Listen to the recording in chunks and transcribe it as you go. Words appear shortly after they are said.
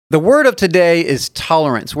The word of today is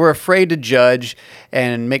tolerance. We're afraid to judge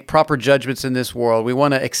and make proper judgments in this world. We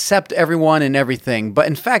want to accept everyone and everything. But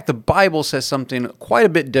in fact, the Bible says something quite a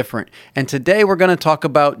bit different. And today we're going to talk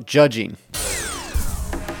about judging.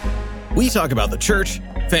 We talk about the church,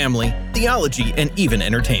 family, theology, and even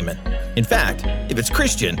entertainment. In fact, if it's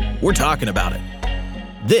Christian, we're talking about it.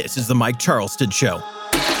 This is the Mike Charleston Show.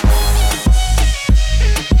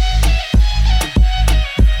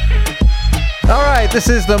 All right, this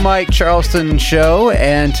is the Mike Charleston Show,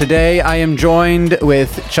 and today I am joined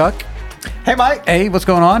with Chuck. Hey, Mike. Hey, what's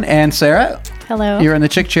going on? And Sarah. Hello. You're in the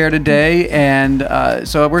chick chair today, and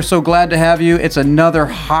so we're so glad to have you. It's another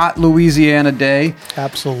hot Louisiana day.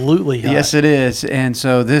 Absolutely hot. Yes, it is, and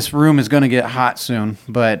so this room is going to get hot soon,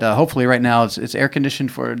 but hopefully right now it's air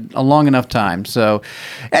conditioned for a long enough time. So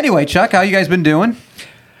anyway, Chuck, how you guys been doing?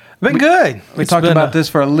 Been good. We talked about this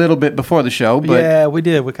for a little bit before the show, but yeah, we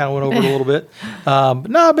did. We kind of went over it a little bit. But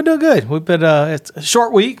no, I've been doing good. We've been. It's a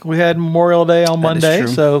short week. We had Memorial Day on Monday,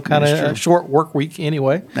 so kind of a short work week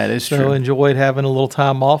anyway. That is true. So enjoyed having a little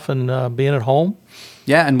time off and being at home.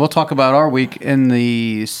 Yeah, and we'll talk about our week in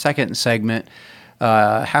the second segment,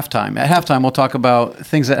 halftime. At halftime, we'll talk about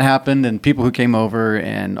things that happened and people who came over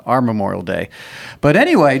and our Memorial Day. But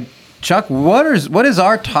anyway, Chuck, what is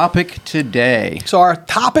our topic today? So our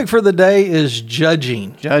topic for the day is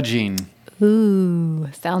judging. Judging. Ooh,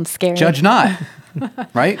 sounds scary. Judge not,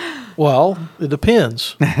 right? Well, it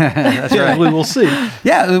depends. That's right. We will see.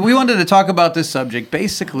 Yeah, we wanted to talk about this subject.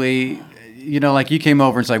 Basically, like you came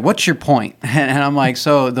over and it's like, what's your point? And I'm like,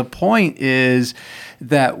 so the point is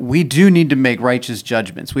that we do need to make righteous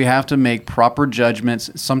judgments. We have to make proper judgments.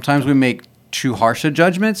 Sometimes we make too harsh of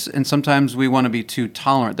judgments, and sometimes we want to be too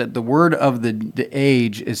tolerant. That the word of the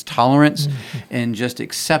age is tolerance, and just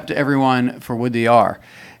accept everyone for what they are.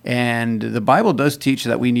 And the Bible does teach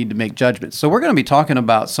that we need to make judgments. So we're going to be talking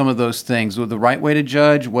about some of those things, with the right way to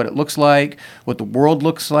judge, what it looks like, what the world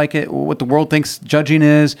looks like, what the world thinks judging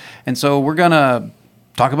is. And so we're going to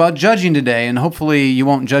talk about judging today, and hopefully you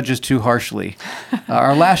won't judge us too harshly.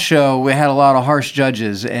 Our last show, we had a lot of harsh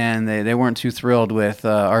judges, and they weren't too thrilled with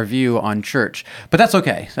our view on church. But that's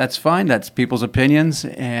okay. That's fine. That's people's opinions,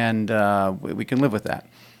 and we can live with that.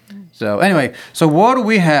 So anyway, so what do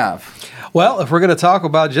we have? Well, if we're going to talk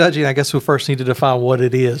about judging, I guess we first need to define what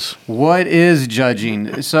it is. What is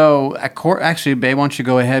judging? So actually, babe, why don't you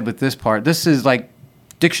go ahead with this part? This is like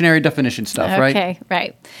dictionary definition stuff, right? Okay,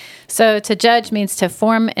 right. So to judge means to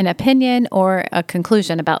form an opinion or a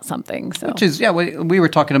conclusion about something. So. Which is, we were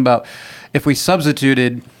talking about if we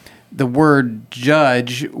substituted the word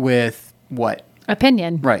judge with what?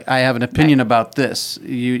 Opinion. Right. I have an opinion about this.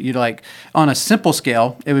 You like, on a simple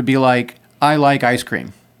scale, it would be like, I like ice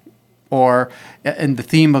cream. Or in the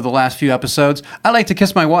theme of the last few episodes, I like to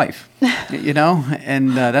kiss my wife,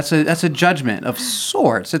 and that's a judgment of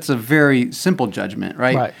sorts. It's a very simple judgment,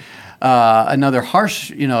 right? Right. Another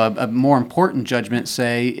harsh, a more important judgment,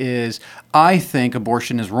 say, is I think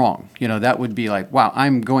abortion is wrong. That would be like, wow,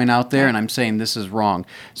 I'm going out there and I'm saying this is wrong.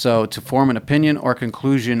 So to form an opinion or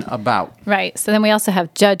conclusion about. Right. So then we also have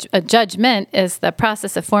a judgment is the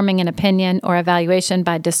process of forming an opinion or evaluation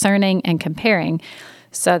by discerning and comparing.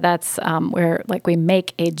 So that's where we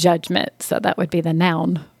make a judgment. So that would be the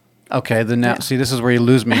noun. Okay, the noun. Yeah. See, this is where you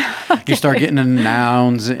lose me. Okay. You start getting into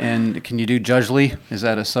nouns, and can you do judgely? Is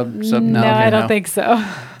that a sub noun? No, I don't think so.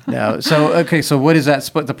 No. So what is that?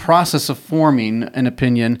 The process of forming an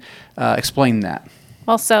opinion. Explain that.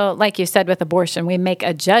 Well, so like you said with abortion, we make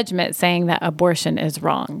a judgment saying that abortion is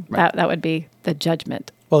wrong. Right. That would be the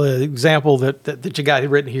judgment. Well, the example that you got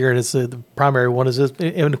written here, and it's the primary one, is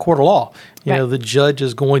in the court of law. The judge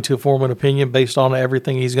is going to form an opinion based on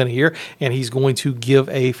everything he's going to hear, and he's going to give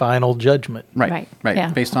a final judgment. Right.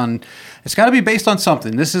 Yeah. Based on, it's got to be based on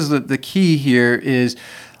something. This is the key here is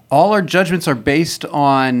all our judgments are based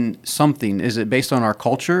on something. Is it based on our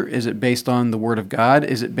culture? Is it based on the Word of God?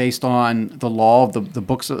 Is it based on the law of the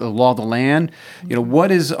books, the law of the land?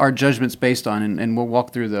 What is our judgments based on? And we'll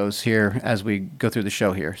walk through those here as we go through the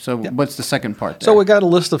show here. So What's the second part there? So we got a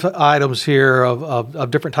list of items here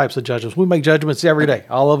of different types of judgments. We make judgments every day.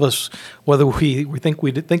 All of us, whether we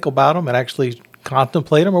think about them and actually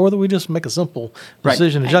contemplate them, or whether we just make a simple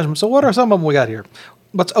decision and judgment. So what are some of them we got here?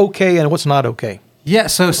 What's okay and what's not okay? Yeah,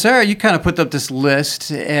 so Sarah, you kind of put up this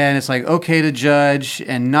list, and it's like okay to judge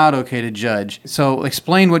and not okay to judge. So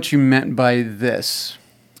explain what you meant by this.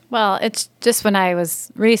 Well, it's just when I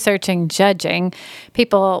was researching judging,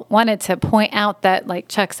 people wanted to point out that, like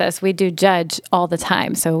Chuck says, we do judge all the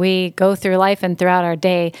time. So we go through life and throughout our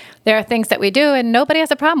day, there are things that we do, and nobody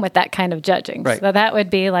has a problem with that kind of judging. Right. So that would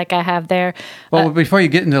be like I have there. Well, before you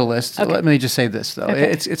get into the list, let me just say this, though.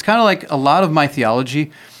 Okay. It's kind of like a lot of my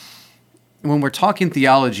theology. When we're talking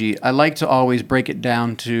theology, I like to always break it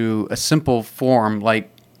down to a simple form. Like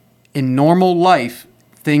in normal life,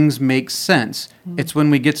 things make sense. It's when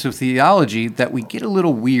we get to theology that we get a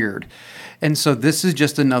little weird. And so this is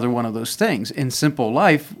just another one of those things. In simple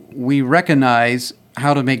life, we recognize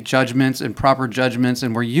how to make judgments and proper judgments,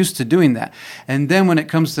 and we're used to doing that. And then when it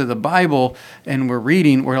comes to the Bible and we're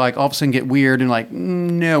reading, we're like all of a sudden get weird and like,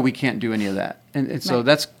 no, we can't do any of that. And so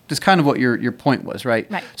that's kind of what your point was, right?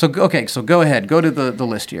 Right. So, okay, so go ahead. Go to the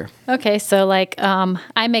list here. Okay, so like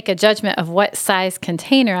I make a judgment of what size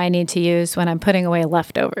container I need to use when I'm putting away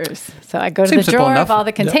leftovers. So I go to Seems the simple drawer enough. of all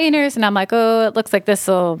the containers, and I'm like, oh, it looks like this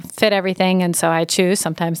will fit everything. And so I choose.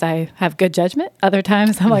 Sometimes I have good judgment. Other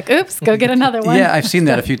times I'm like, oops, go get another one. Yeah, I've seen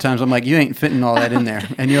that a few times. I'm like, you ain't fitting all that in there.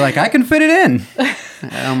 And you're like, I can fit it in.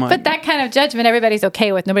 And I'm like, But that kind of judgment, everybody's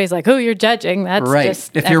okay with. Nobody's like, oh, you're judging. That's right.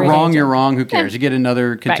 just If you're everyday wrong, you're judgment. wrong. Who cares? Yeah. You get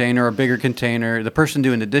another container or a bigger container. The person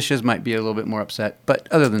doing the dishes might be a little bit more upset. But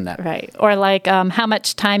other than that. Right. Or like how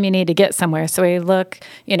much time you need to get somewhere. So we look,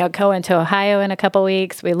 go into Ohio in a couple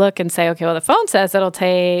weeks. We look and say, okay, well, the phone says it'll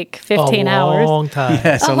take 15 hours. A long time.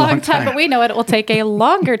 Yes, A long time, but we know it will take a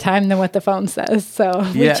longer time than what the phone says. So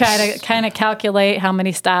we Yes. try to kind of calculate how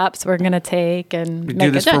many stops we're going to take and We make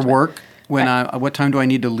do this a for judgment. work. When what time do I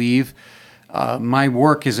need to leave? My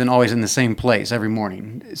work isn't always in the same place every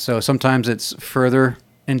morning. So sometimes it's further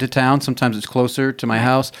into town. Sometimes it's closer to my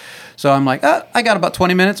house. So I'm like, I got about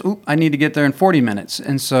 20 minutes. Oop, I need to get there in 40 minutes.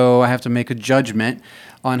 And so I have to make a judgment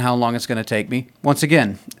on how long it's going to take me. Once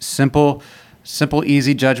again, simple,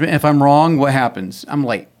 easy judgment. If I'm wrong, what happens? I'm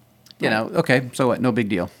late. Okay, so what? No big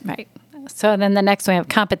deal. Right. So then the next one we have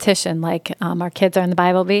competition, like our kids are in the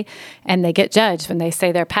Bible Bee and they get judged. When they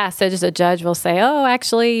say their passage, the judge will say, oh,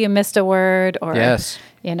 actually, you missed a word. Or, Yes.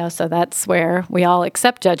 So that's where we all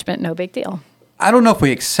accept judgment, no big deal. I don't know if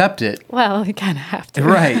we accept it. Well, you kind of have to.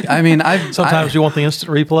 Right. I mean, Sometimes you want the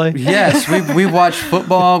instant replay. Yes, we watch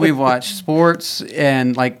football, we watch sports,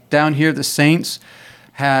 and like down here, the Saints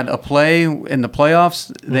had a play in the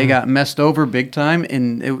playoffs. They got messed over big time,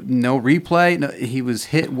 and no replay. No, he was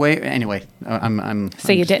hit way. Anyway,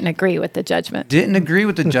 So you didn't agree with the judgment. didn't agree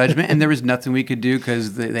with the judgment, and there was nothing we could do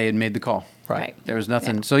because they had made the call. Right. There was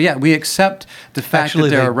nothing. Yeah. So yeah, we accept the fact Actually,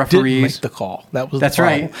 that there they are referees. didn't make the call. That was That's the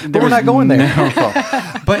problem. right. But There we're was not going there. no call.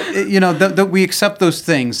 But we accept those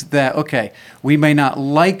things that okay, we may not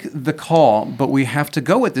like the call, but we have to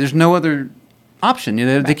go with it. There's no other option.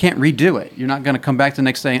 They can't redo it. You're not going to come back the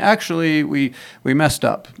next day and actually we messed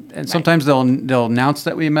up. And sometimes they'll announce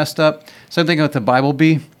that we messed up. Same thing with the Bible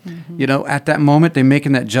Bee. Mm-hmm. At that moment they're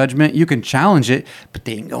making that judgment. You can challenge it, but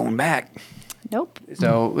they ain't going back. Nope.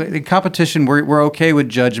 So in competition, we're okay with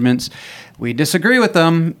judgments. We disagree with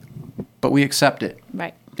them, but we accept it.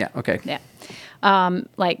 Right. Yeah. Okay. Yeah.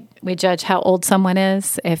 Like we judge how old someone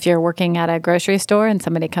is. If you're working at a grocery store and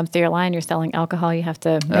somebody comes through your line, you're selling alcohol, you have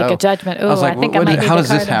to make a judgment. Oh, I think I might need how to does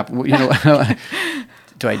this card them. happen?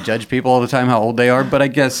 Do I judge people all the time how old they are? But I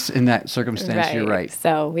guess in that circumstance, you're right.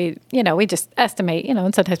 So we just estimate,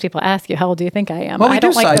 and sometimes people ask you, how old do you think I am? Well, we I do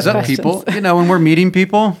don't like size those up questions. people. When we're meeting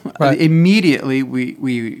people, Right. immediately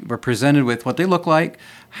we were presented with what they look like,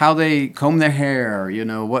 how they comb their hair,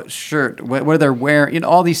 what shirt, what they're wearing,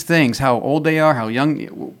 all these things, how old they are, how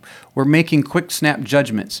young. We're making quick snap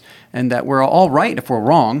judgments, and that we're all right if we're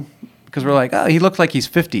wrong, because we're like, oh, he looks like he's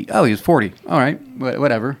 50. Oh, he's 40. All right,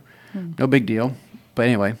 whatever, no big deal. But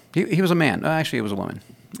anyway, he was a man. Actually, it was a woman.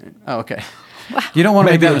 Oh, okay. You don't want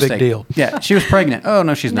to make Maybe that a big mistake. deal. Yeah, she was pregnant. Oh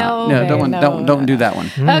no, she's not. No, Don't do that one.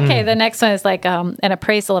 Okay, the next one is like an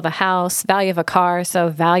appraisal of a house, value of a car. So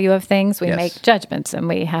value of things, we Yes. make judgments, and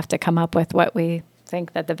we have to come up with what we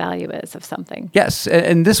think that the value is of something. Yes,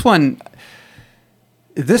 and this one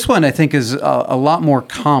I think is a lot more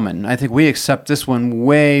common. I think we accept this one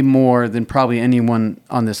way more than probably anyone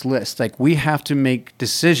on this list. Like we have to make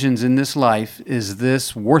decisions in this life. Is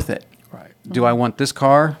this worth it? Right. Do I want this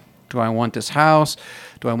car? Do I want this house?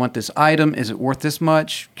 Do I want this item? Is it worth this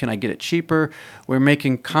much? Can I get it cheaper? We're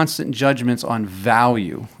making constant judgments on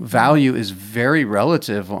value. Value is very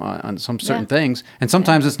relative on some certain Yeah. things, and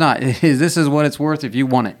sometimes it's not. This is what it's worth if you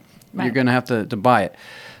want it. Right. You're going to have to buy it.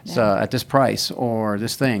 So at this price or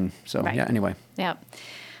this thing. So Right. yeah. Anyway. Yeah.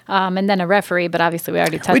 And then a referee, but obviously we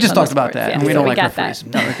already touched on We just talked those about parts. that, Yeah, and we so don't like got referees.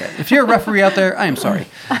 that. No, okay. If you're a referee out there, I am sorry.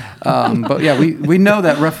 But yeah, we know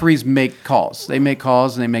that referees make calls. They make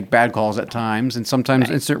calls, and they make bad calls at times, and sometimes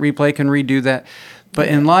instant replay can redo that. But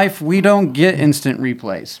in life, we don't get instant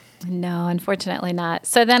replays. No, unfortunately not.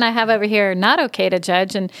 So then I have over here, not okay to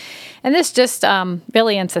judge. And this just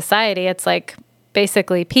really in society, it's like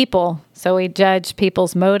basically people. So we judge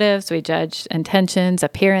people's motives, we judge intentions,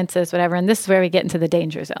 appearances, whatever. And this is where we get into the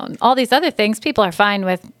danger zone. All these other things, people are fine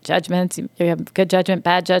with judgments. You have good judgment,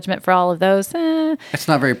 bad judgment for all of those. It's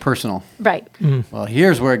not very personal. Right. Well,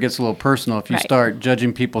 here's where it gets a little personal. If you Right. start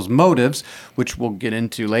judging people's motives, which we'll get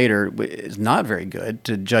into later, is not very good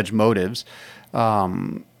to judge motives.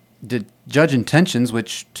 To judge intentions,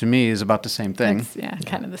 which to me is about the same thing. It's,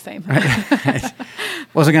 kind of the same.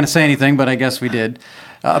 Wasn't going to say anything, but I guess we did.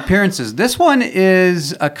 Appearances. This one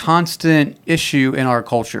is a constant issue in our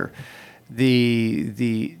culture.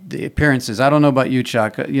 The appearances. I don't know about you,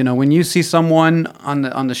 Chuck. When you see someone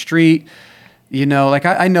on the street, like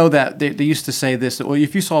I know that they used to say this, that, well,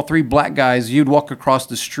 if you saw 3 black guys, you'd walk across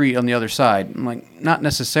the street on the other side. I'm like, not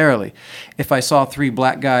necessarily. If I saw 3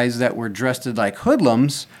 black guys that were dressed like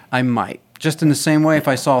hoodlums, I might. Just in the same way, if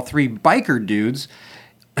I saw 3 biker dudes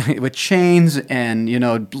with chains and,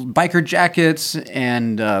 biker jackets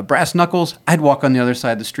and brass knuckles, I'd walk on the other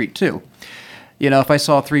side of the street too. If I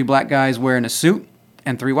saw 3 black guys wearing a suit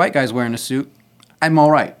and 3 white guys wearing a suit, I'm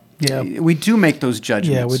all right. Yeah. We do make those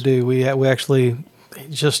judgments. Yeah, we do. We actually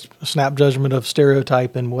just snap judgment of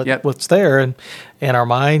stereotype and what's there in our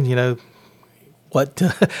mind. What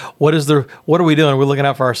are we doing? We're looking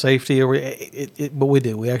out for our safety, but we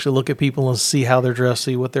do. We actually look at people and see how they're dressed,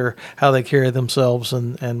 see how they carry themselves,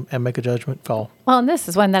 and make a judgment call. Well, and this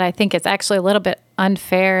is one that I think is actually a little bit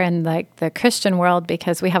unfair in the Christian world,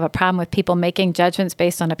 because we have a problem with people making judgments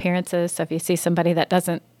based on appearances. So if you see somebody that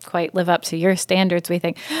doesn't quite live up to your standards, we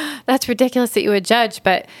think, that's ridiculous that you would judge.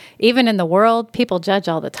 But even in the world, people judge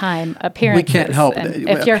all the time. Appearances. We can't help. And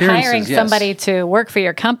if you're hiring Yes. somebody to work for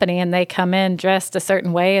your company and they come in dressed a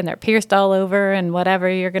certain way and they're pierced all over and whatever,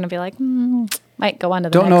 you're going to be like, might go on to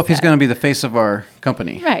the Don't know next if he's guy. going to be the face of our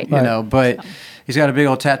company. Right. But he's got a big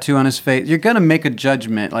old tattoo on his face. You're going to make a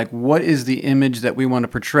judgment, like, what is the image that we want to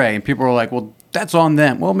portray? And people are like, well, that's on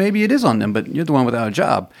them. Well, maybe it is on them, but you're the one without a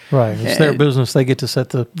job. Right. It's their business. They get to set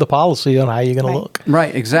the policy on how you're going to look.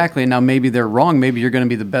 Right, exactly. Now, maybe they're wrong. Maybe you're going to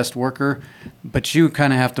be the best worker, but you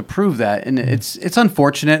kind of have to prove that. And it's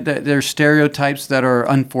unfortunate that there's stereotypes that are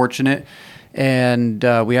unfortunate, and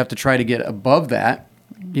we have to try to get above that,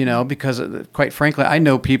 because quite frankly, I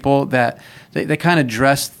know people that they kind of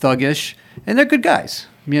dress thuggish, and they're good guys.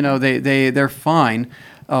 They're fine.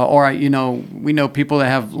 We know people that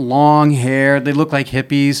have long hair. They look like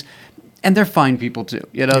hippies, and they're fine people too.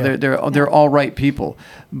 They're all right people.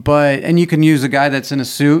 And you can use a guy that's in a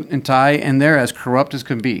suit and tie, and they're as corrupt as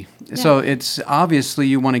can be. Yeah. So it's obviously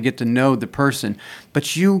you want to get to know the person,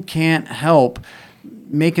 but you can't help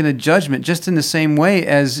making a judgment just in the same way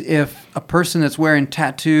as if a person that's wearing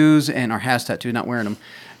tattoos or has tattoos, not wearing them,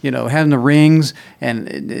 having the rings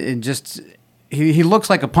and just he looks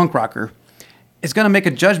like a punk rocker, is going to make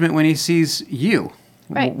a judgment when he sees you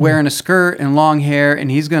wearing a skirt and long hair,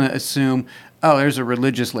 and he's going to assume, oh, there's a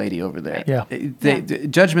religious lady over there. Yeah. The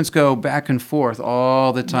judgments go back and forth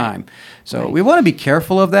all the time. So we want to be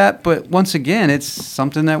careful of that, but once again, it's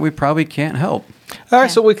something that we probably can't help. All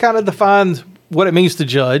right, so we kind of defined what it means to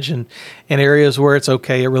judge, and in areas where it's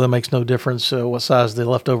okay, it really makes no difference what size the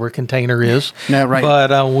leftover container is. No, right. But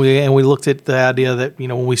we looked at the idea that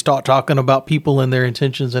when we start talking about people and their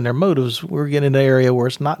intentions and their motives, we're getting into an area where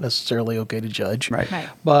it's not necessarily okay to judge. Right.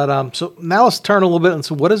 But so now let's turn a little bit and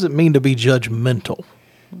say, what does it mean to be judgmental?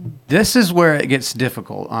 This is where it gets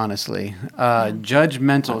difficult, honestly.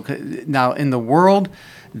 Judgmental. Now, in the world,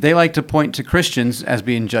 they like to point to Christians as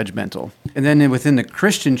being judgmental. And then within the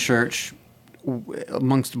Christian church,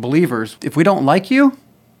 amongst believers, if we don't like you,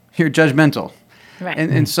 you're judgmental. Right.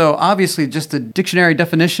 And so obviously just the dictionary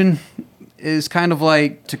definition is kind of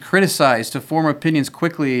like to criticize, to form opinions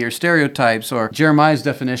quickly, or stereotypes, or Jeremiah's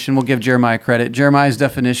definition. We'll give Jeremiah credit. Jeremiah's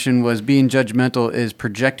definition was being judgmental is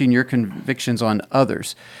projecting your convictions on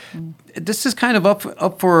others. This is kind of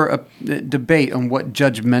up for a debate on what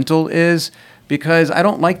judgmental is, because I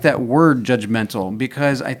don't like that word judgmental,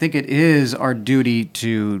 because I think it is our duty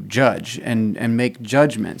to judge and make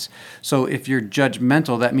judgments. So if you're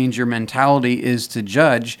judgmental, that means your mentality is to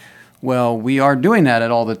judge. Well, we are doing that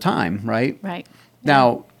all the time, right? Right.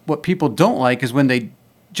 Now, what people don't like is when they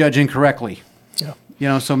judge incorrectly. Yeah.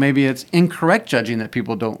 So maybe it's incorrect judging that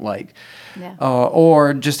people don't like. Yeah.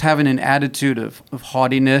 Or just having an attitude of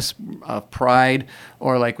haughtiness, of pride,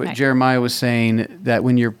 or like what Jeremiah was saying, that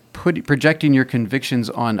when you're projecting your convictions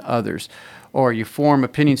on others, or you form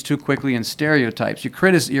opinions too quickly and stereotypes, you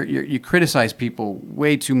criticize people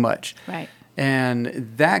way too much. Right. And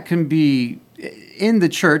that can be in the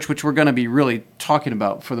church, which we're going to be really talking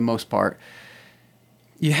about for the most part.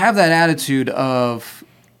 You have that attitude of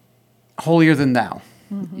holier than thou.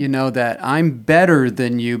 That I'm better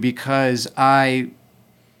than you because I,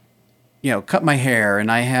 cut my hair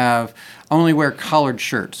and I only wear collared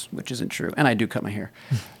shirts, which isn't true. And I do cut my hair.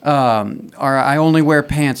 Or I only wear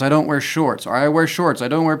pants. I don't wear shorts. Or I wear shorts. I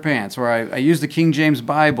don't wear pants. Or I use the King James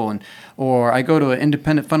Bible. Or I go to an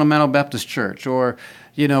independent fundamental Baptist church. Or,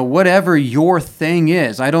 whatever your thing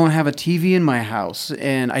is. I don't have a TV in my house.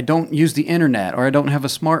 And I don't use the internet. Or I don't have a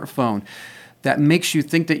smartphone. That makes you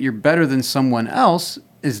think that you're better than someone else.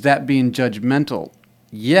 Is that being judgmental?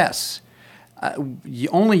 Yes.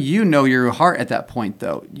 Only you know your heart at that point,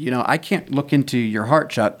 though. I can't look into your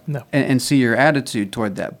heart, Chuck, and see your attitude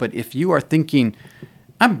toward that. But if you are thinking,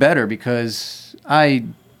 I'm better because I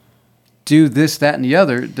do this, that, and the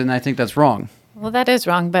other, then I think that's wrong. Well, that is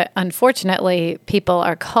wrong, but unfortunately, people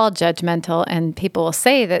are called judgmental, and people will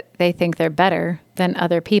say that they think they're better than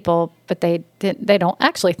other people, but they don't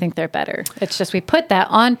actually think they're better. It's just we put that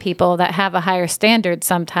on people that have a higher standard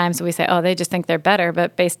sometimes. We say, oh, they just think they're better,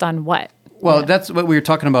 but based on what? Well, that's what we were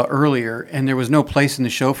talking about earlier, and there was no place in the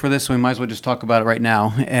show for this, so we might as well just talk about it right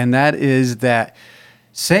now, and that is that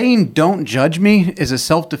saying "don't judge me" is a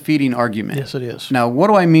self-defeating argument. Yes, it is. Now, what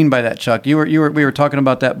do I mean by that, Chuck? We were talking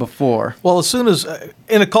about that before. Well, as soon as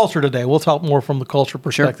in a culture today, we'll talk more from the culture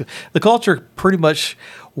perspective. Sure. The culture pretty much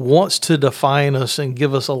wants to define us and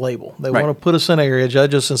give us a label. They want to put us in an area,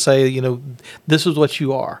 judge us, and say, this is what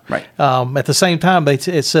you are. Right. At the same time,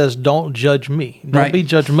 it says, "Don't judge me. Don't be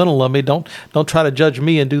judgmental of me. Don't try to judge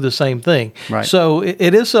me and do the same thing." Right. So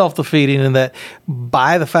it is self-defeating in that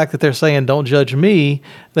by the fact that they're saying, "Don't judge me,"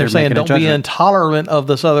 they're saying, "Don't be intolerant of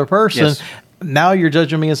this other person." Yes. Now you're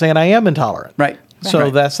judging me and saying I am intolerant. Right.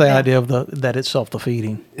 So that's the idea of that it's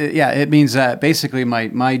self-defeating. It means that basically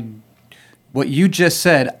my what you just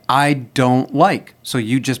said, I don't like. So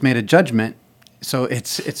you just made a judgment. So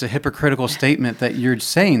it's a hypocritical statement that you're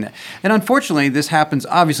saying that. And unfortunately, this happens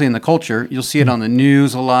obviously in the culture. You'll see it on the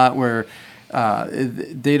news a lot where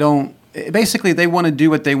they want to do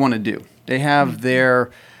what they want to do. They have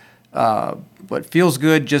their what feels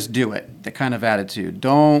good, just do it, the kind of attitude.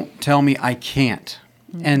 Don't tell me I can't.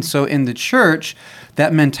 And so in the church,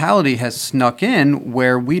 that mentality has snuck in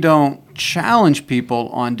where we don't challenge people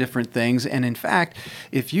on different things. And in fact,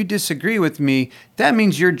 if you disagree with me, that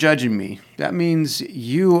means you're judging me. That means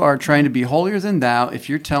you are trying to be holier than thou if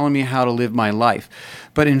you're telling me how to live my life.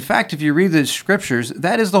 But in fact, if you read the scriptures,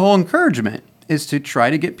 that is the whole encouragement, is to try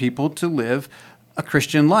to get people to live a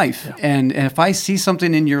Christian life. Yeah. And if I see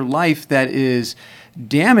something in your life that is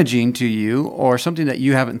damaging to you or something that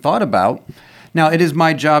you haven't thought about, now it is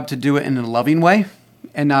my job to do it in a loving way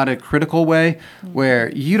and not a critical way where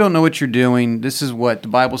you don't know what you're doing. This is what the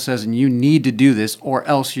Bible says and you need to do this or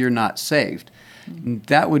else you're not saved.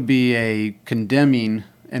 That would be a condemning,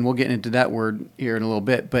 and we'll get into that word here in a little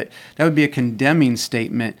bit, but that would be a condemning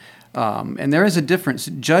statement. And there is a difference.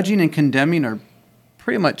 Judging and condemning are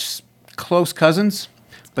pretty much close cousins,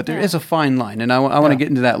 but there is a fine line, and I want to get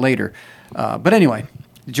into that later. But anyway,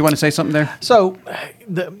 did you want to say something there? So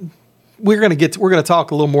we're going to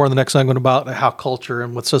talk a little more in the next segment about how culture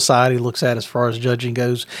and what society looks at as far as judging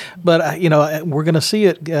goes. But we're going to see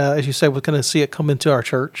it, as you say, we're going to see it come into our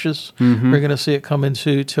churches. Mm-hmm. We're going to see it come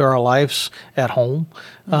into our lives at home,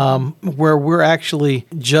 where we're actually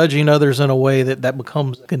judging others in a way that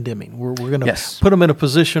becomes condemning. We're going to put them in a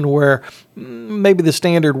position where maybe the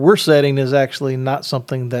standard we're setting is actually not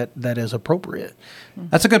something that is appropriate.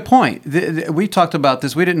 That's a good point. We talked about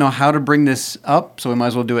this. We didn't know how to bring this up, so we might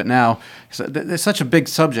as well do it now. So it's such a big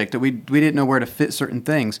subject that we didn't know where to fit certain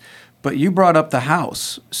things. But you brought up the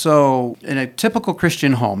house. So in a typical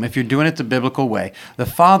Christian home, if you're doing it the biblical way, the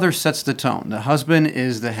father sets the tone. The husband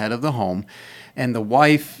is the head of the home, and the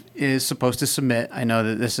wife is supposed to submit. I know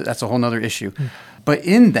that that's a whole other issue. But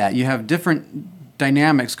in that, you have different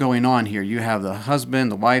dynamics going on here. You have the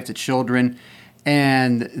husband, the wife, the children.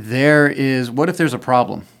 And what if there's a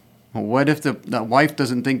problem? What if the wife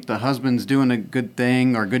doesn't think the husband's doing a good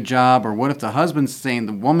thing or a good job? Or what if the husband's saying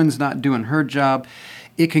the woman's not doing her job?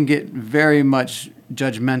 It can get very much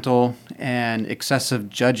judgmental and excessive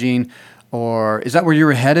judging Or is that where you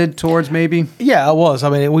were headed towards maybe? Yeah, I was. I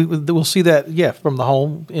mean, we'll see that, from the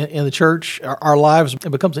home in the church. Our lives,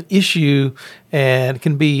 it becomes an issue and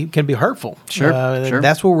can be hurtful. Sure. And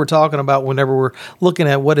that's what we're talking about whenever we're looking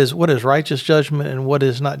at what is righteous judgment and what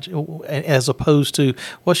is not, as opposed to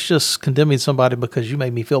what's just condemning somebody because you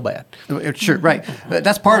made me feel bad. Sure, right.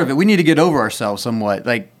 That's part of it. We need to get over ourselves somewhat.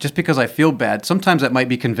 Like, just because I feel bad, sometimes that might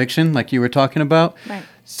be conviction, like you were talking about. Right.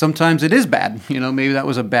 Sometimes it is bad. Maybe that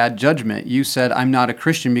was a bad judgment. You said, I'm not a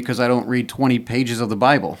Christian because I don't read 20 pages of the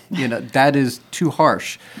Bible. That is too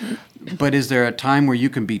harsh. But is there a time where you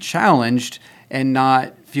can be challenged and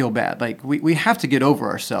not feel bad? Like, we have to get over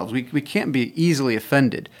ourselves. We can't be easily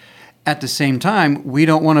offended. At the same time, we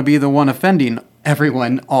don't want to be the one offending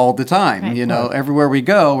everyone all the time. Right. Everywhere we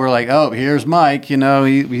go, we're like, oh, here's Mike.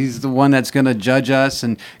 He's the one that's going to judge us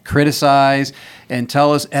and criticize and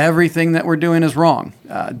tell us everything that we're doing is wrong.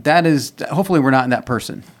 Hopefully we're not that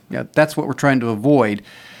person. That's what we're trying to avoid.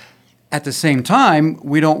 At the same time,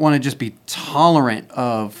 we don't want to just be tolerant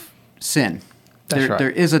of sin. That's right. There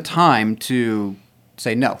is a time to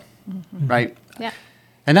say no, right? Yeah.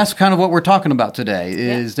 And that's kind of what we're talking about today,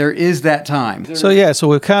 is there is that time. So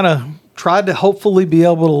we've kind of tried to hopefully be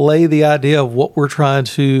able to lay the idea of what we're trying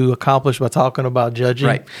to accomplish by talking about judging,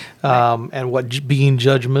 right. And what being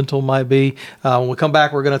judgmental might be. When we come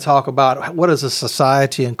back, we're going to talk about what does a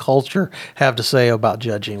society and culture have to say about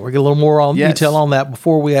judging. We'll get a little more detail on that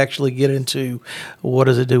before we actually get into what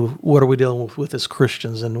does it do, what are we dealing with as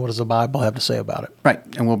Christians, and what does the Bible have to say about it. Right,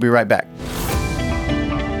 and we'll be right back.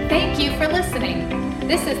 Thank you for listening.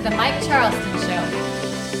 This is the Mike Charleston Show.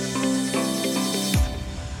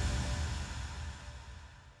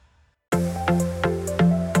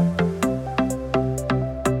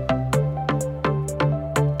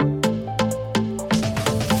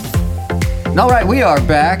 All right, we are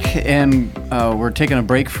back, and we're taking a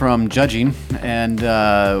break from judging, and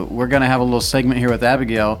we're going to have a little segment here with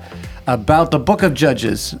Abigail about the book of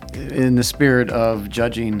Judges in the spirit of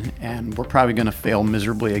judging, and we're probably going to fail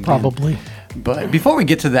miserably again. Probably. But before we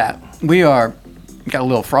get to that, got a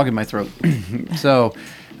little frog in my throat. So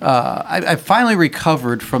I finally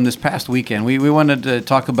recovered from this past weekend. We wanted to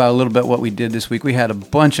talk about a little bit what we did this week. We had a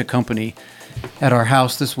bunch of company at our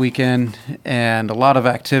house this weekend and a lot of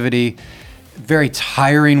activity. Very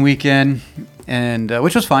tiring weekend, and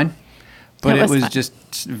which was fine, but it was just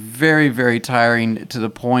very, very tiring to the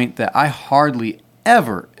point that I hardly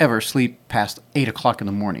ever sleep past 8 o'clock in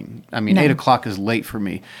the morning. I mean, 8 o'clock is late for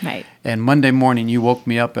me. Right. And Monday morning, you woke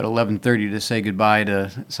me up at 11:30 to say goodbye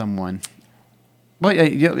to someone. Well,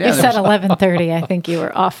 you said 11:30. I think you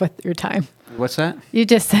were off with your time. What's that? You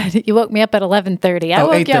just said you woke me up at 11:30. I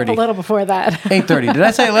woke you up a little before that. 8:30. Did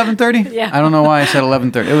I say 11:30? Yeah. I don't know why I said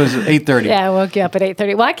 11:30. It was 8:30. Yeah, I woke you up at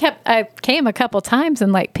 8:30. Well, I came a couple times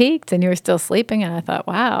and peeked, and you were still sleeping, and I thought,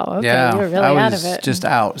 wow, okay, you were really out of it. I was just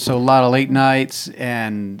out. So a lot of late nights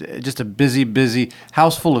and just a busy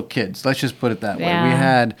house full of kids. Let's just put it that way. We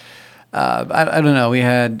had. I don't know. We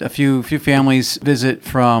had a few families visit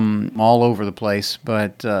from all over the place,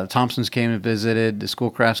 but Thompsons came and visited. The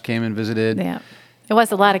Schoolcrafts came and visited. Yeah. It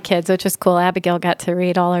was a lot of kids, which was cool. Abigail got to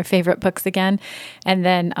read all our favorite books again. And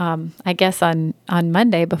then I guess on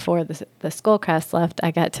Monday before the Schoolcrafts left,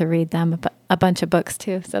 I got to read them a bunch of books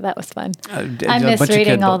too. So that was fun. I miss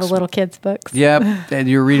reading all the little kids' books. Yep. And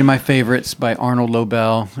you're reading my favorites by Arnold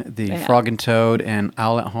Lobel, The Frog and Toad, and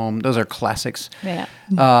Owl at Home. Those are classics. Yeah.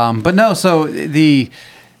 But no, so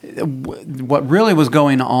what really was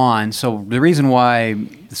going on, so the reason why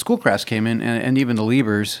the Schoolcrafts came in and even the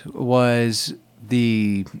Liebers was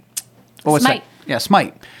Smite. Yeah,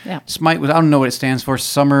 Smite. Yeah. Smite was, I don't know what it stands for,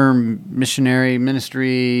 Summer Missionary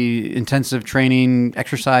Ministry Intensive Training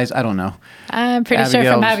Exercise. I don't know. I'm pretty sure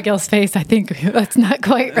from Abigail's face, I think that's not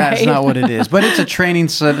quite right. That's not what it is. But it's a training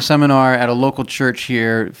seminar at a local church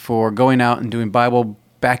here for going out and doing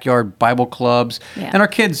backyard Bible clubs. Yeah. And our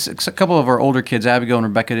kids, a couple of our older kids, Abigail and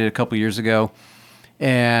Rebecca did a couple years ago.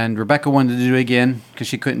 And Rebecca wanted to do it again because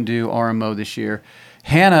she couldn't do RMO this year.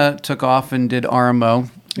 Hannah took off and did RMO.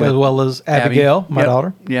 As well as Abigail, my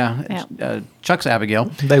daughter. Yeah. Chuck's Abigail.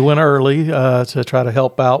 They went early to try to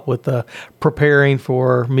help out with preparing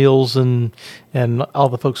for meals and all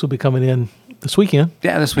the folks who will be coming in this weekend.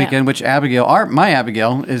 Yeah, this weekend, which my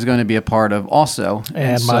Abigail is going to be a part of also.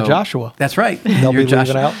 And my Joshua. That's right. They'll be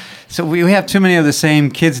leaving out. So we have too many of the same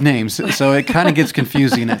kids' names, so it kind of gets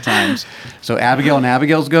confusing at times. So Abigail and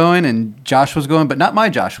Abigail's going, and Joshua's going, but not my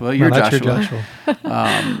Joshua. Your Joshua. Your Joshua.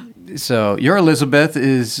 So your Elizabeth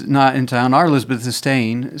is not in town. Our Elizabeth is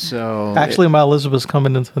staying. So Actually, my Elizabeth's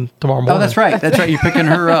coming in tomorrow morning. oh, that's right. That's right. You're picking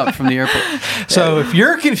her up from the airport. So if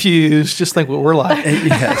you're confused, just think what we're like.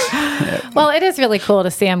 Yes. Well, it is really cool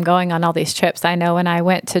to see them going on all these trips. I know when I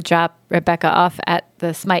went to drop Rebecca off at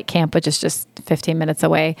the Smite camp, which is just 15 minutes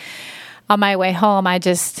away, on my way home, I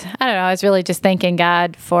don't know, I was really just thanking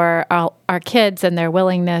God for our kids and their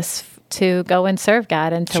willingness to go and serve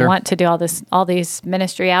God and to Sure. want to do all these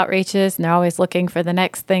ministry outreaches. And they're always looking for the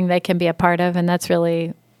next thing they can be a part of. And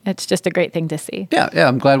it's just a great thing to see. Yeah.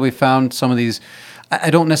 I'm glad we found some of these. I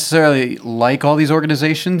don't necessarily like all these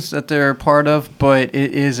organizations that they're a part of, but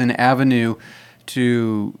it is an avenue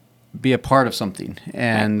to be a part of something.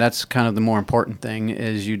 And that's kind of the more important thing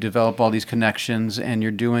is you develop all these connections and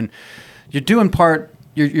you're doing part,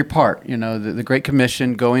 your part, the Great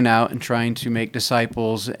Commission, going out and trying to make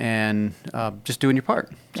disciples and just doing your part.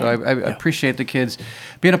 So I appreciate the kids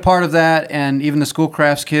being a part of that. And even the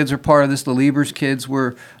Schoolcrafts kids are part of this. The Liebers kids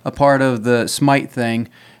were a part of the Smite thing.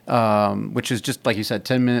 Which is just, like you said,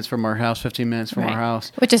 10 minutes from our house, 15 minutes from our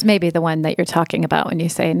house. Which is maybe the one that you're talking about when you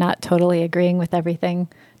say not totally agreeing with everything,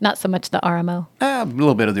 not so much the RMO. A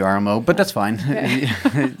little bit of the RMO, but that's fine.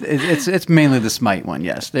 It's mainly the Smite one,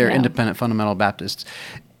 yes. They're independent fundamental Baptists.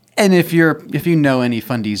 And if you know any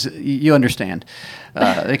fundies, you understand.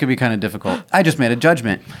 They could be kind of difficult. I just made a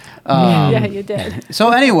judgment. Yeah, you did.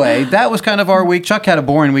 So anyway, that was kind of our week. Chuck had a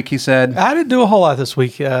boring week, he said. I didn't do a whole lot this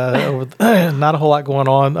week. Not a whole lot going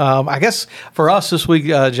on. I guess for us this week,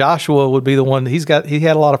 Joshua would be the one. He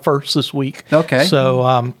had a lot of firsts this week. Okay.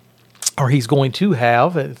 So, or he's going to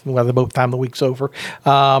have, by the time the week's over.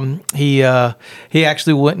 He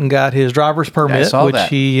actually went and got his driver's permit, which that.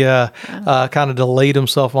 he kind of delayed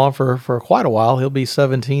himself on for quite a while. He'll be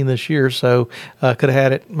 17 this year, so could have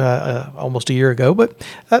had it almost a year ago, but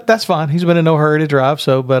that's fine. He's been in no hurry to drive.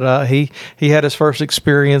 So, but he had his first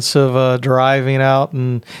experience of driving out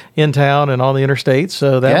and in town and on the interstate.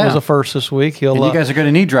 So that was a first this week. And you guys are going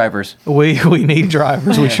to need drivers. We need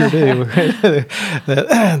drivers. We sure do.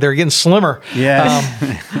 They're getting slimmer.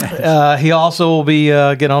 Yeah. He also will be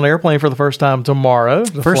getting on an airplane for the first time tomorrow.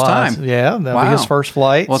 First time? Yeah, that'll be his first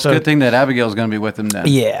flight. Well, it's a good thing that Abigail's going to be with him then.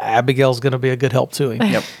 Yeah, Abigail's going to be a good help to him.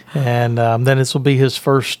 Yep. And then this will be his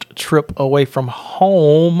first trip away from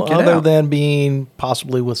home, other than being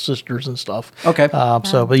possibly with sisters and stuff. Okay.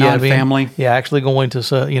 So, but yeah, family. Yeah, actually going to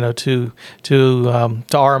to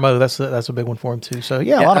RMO. That's a big one for him too. So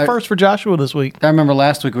yeah, a lot of firsts for Joshua this week. I remember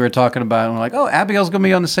last week we were talking about it, and we're like, oh, Abigail's going to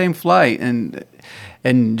be on the same flight.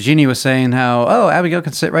 And Jeannie was saying how, oh, Abigail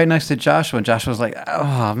can sit right next to Joshua. And Joshua was like,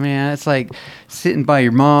 oh, man, it's like sitting by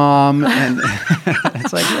your mom. And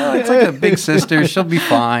it's like, no, it's like a big sister. She'll be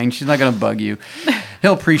fine. She's not going to bug you.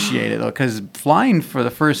 He'll appreciate it, though, because flying for the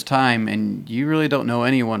first time and you really don't know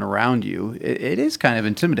anyone around you, it is kind of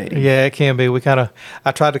intimidating. Yeah, it can be.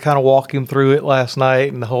 I tried to kind of walk him through it last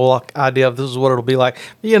night, and the whole idea of this is what it'll be like.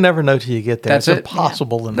 You never know till you get there. It's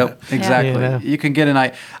impossible to know. Nope, exactly. Yeah. You can get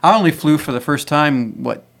I only flew for the first time,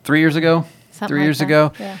 3 years ago? Something 3 like years that.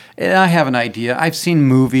 ago. Yeah. And I have an idea. I've seen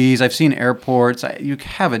movies. I've seen airports. You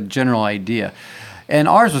have a general idea. And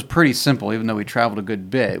ours was pretty simple, even though we traveled a good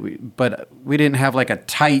bit. But we didn't have like a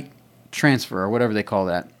tight transfer or whatever they call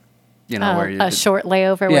that. Where you a short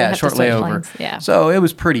layover. Where you have short to switch layover. lanes. Yeah. So it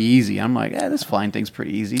was pretty easy. I'm like, this flying thing's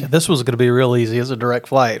pretty easy. This was going to be real easy. It's a direct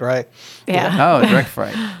flight, right? Yeah. Oh, direct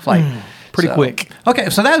flight. Pretty quick. Okay,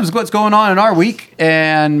 so that was what's going on in our week,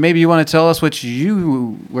 and maybe you want to tell us what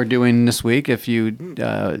you were doing this week if you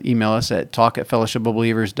email us at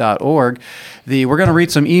talk@fellowshipofbelievers.org. We're going to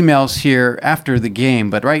read some emails here after the game,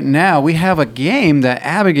 but right now we have a game that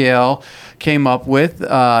Abigail came up with.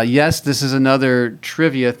 Yes, this is another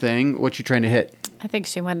trivia thing. What you trying to hit? I think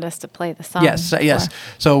she wanted us to play the song. Yes.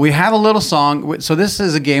 So we have a little song. So this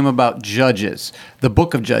is a game about Judges, the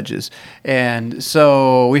book of Judges. And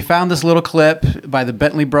so we found this little clip by the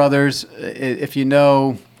Bentley Brothers. If you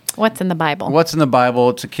know... What's in the Bible? What's in the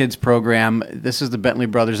Bible? It's a kids program. This is the Bentley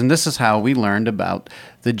Brothers, and this is how we learned about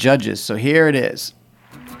the Judges. So here it is.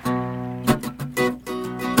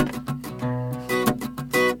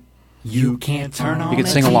 You can't turn on can the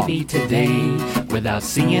sing TV along. today without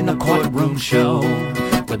seeing a courtroom show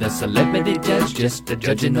with a celebrity judge just a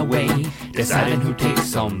judging the way, deciding who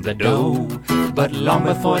takes on the dough. But long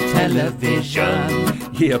before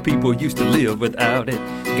television, yeah, people used to live without it.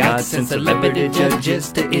 God sent celebrity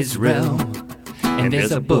judges to Israel, and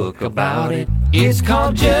there's a book about it. It's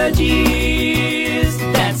called Judges,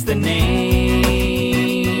 that's the name.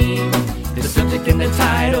 The subject and the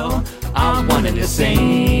title are one and the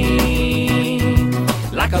same.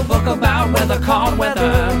 Like a book about weather called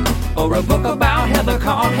Weather, or a book about health Heather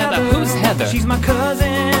called Heather. Who's Heather? She's my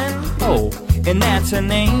cousin, Oh, and that's her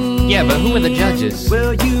name. yeah, but who are the judges?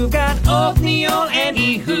 Well, you got Othniel and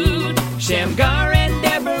Ehud, Shamgar and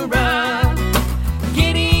Deborah,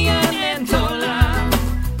 Gideon and Tola,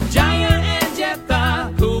 Jair and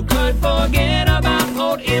Jephthah. Who could forget about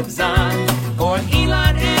old Ibzan, or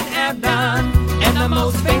Elon and Abdon, and the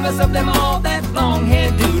most famous of them all, that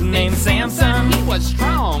long-haired dude named Samson. He was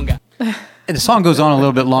strong. And the song goes on a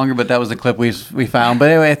little bit longer, but that was the clip we found. But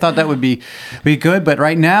anyway, I thought that would be good. But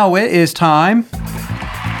right now it is time.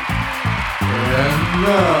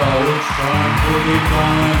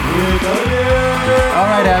 All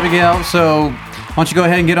right, Abigail. So why don't you go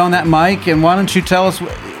ahead and get on that mic, and why don't you tell us?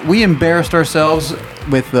 We embarrassed ourselves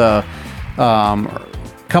with a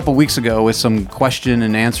couple weeks ago with some question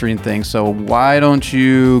and answering things. So why don't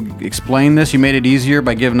you explain this? You made it easier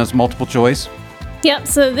by giving us multiple choice. Yep,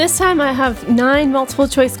 so this time I have 9 multiple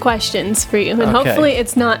choice questions for you, and Okay. hopefully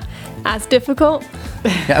it's not as difficult.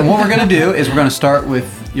 Yeah, and what we're going to do is we're going to start with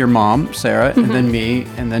your mom, Sarah, and then me,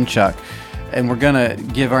 and then Chuck. And we're going to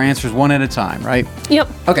give our answers one at a time, right? Yep,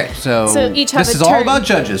 Okay, so each have this a is all turn. about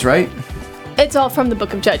judges, right? it's all from the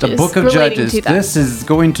Book of Judges. The Book of relating Judges. to that. This is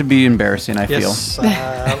going to be embarrassing, I feel. Yes.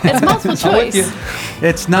 It's multiple choice.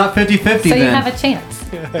 It's not 50-50 So then. you have a chance.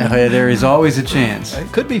 There is always a chance.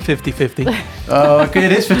 It could be 50-50. Oh, okay,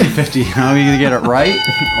 it is 50-50. You either get it right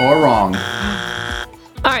or wrong.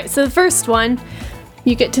 All right, so the first one,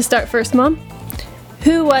 you get to start first, Mom.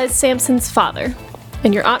 Who was Samson's father?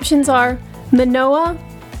 And your options are Manoah,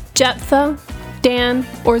 Jephthah, Dan,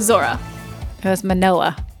 or Zora. It was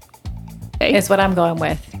Manoah. Okay. Is what I'm going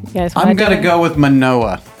with. You guys wanna I'm do going to it? go with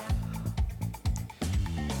Manoah.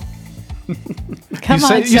 Come you on,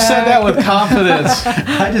 said, you said Chuck. that with confidence.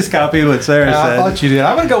 I just copied what Sarah I said. thought you did.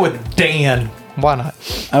 I'm going to go with Dan. Why not?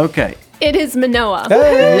 Okay. It is Manoah.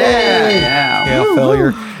 Yeah. Yeah,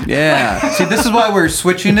 failure. Yeah. See, this is why we're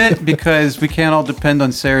switching it, because we can't all depend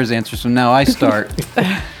on Sarah's answer. So now I start.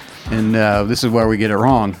 And this is where we get it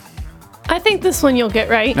wrong. I think this one you'll get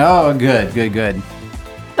right. Oh, good.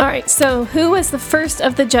 All right, so who was the first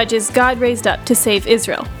of the judges God raised up to save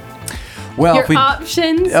Israel? Well, Your if we.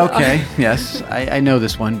 options Okay, yes. I know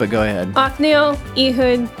this one, but go ahead. are Othniel,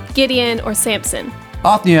 Ehud, Gideon, or Samson.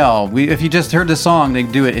 Othniel. If you just heard the song, they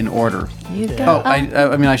do it in order. You go. Oh, I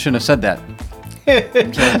mean, I shouldn't have said that. Go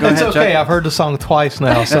It's ahead, okay. Chuck. I've heard the song twice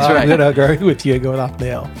now, so That's I'm right. going to agree with you going off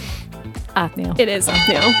now. Othniel. It is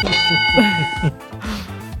Othniel.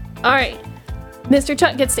 All right, Mr.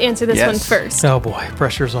 Chuck gets to answer this Yes. one first. Oh boy,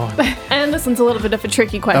 pressure's on. And this one's a little bit of a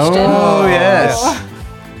tricky question. Oh, yes.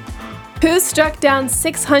 Who struck down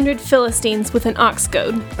 600 Philistines with an ox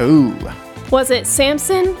goad? Ooh. Was it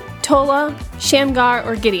Samson, Tola, Shamgar,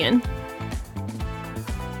 or Gideon?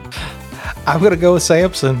 I'm going to go with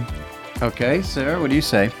Samson. Okay, Sarah, what do you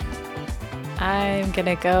say? I'm going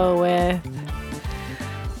to go with.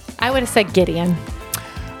 I would have said Gideon.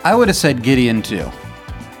 I would have said Gideon too.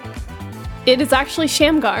 It is actually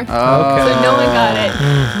Shamgar. Okay. So no one got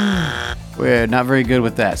it. We're not very good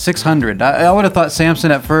with that. 600. I would have thought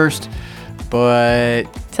Samson at first, but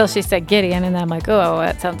Till she said Gideon, and then I'm like, oh,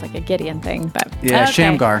 that sounds like a Gideon thing. But yeah, okay.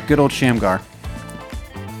 Shamgar. Good old Shamgar.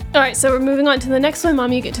 All right, so we're moving on to the next one.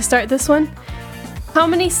 Mom, you get to start this one. How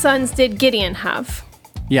many sons did Gideon have?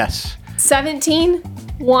 Yes. 17,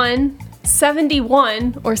 1,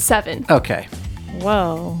 71, or 7? Okay.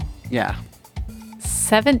 Whoa. Yeah.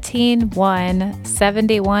 17, 1,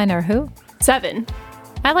 71, or who? 7.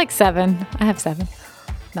 I like 7. I have 7.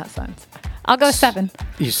 Not sons. I'll go 7.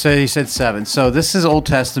 You said 7. So this is Old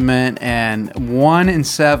Testament, and 1 and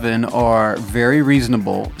 7 are very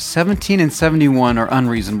reasonable. 17 and 71 are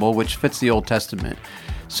unreasonable, which fits the Old Testament.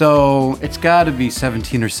 So it's got to be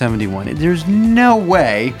 17 or 71. There's no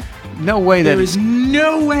way that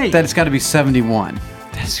it's got to be 71.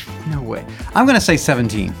 There's no way. I'm gonna say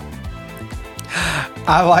 17.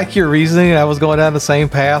 I like your reasoning. I was going down the same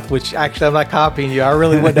path, which actually I'm not copying you. I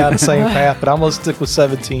really went down the same path, but I'm going to stick with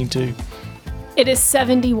 17 too. It is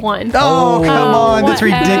 71. Oh, come on, that's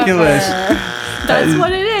whatever. ridiculous. That's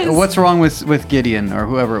what it is. What's wrong with Gideon or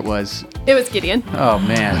whoever it was? It was Gideon. Oh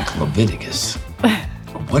man. Leviticus.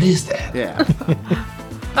 What is that? Yeah.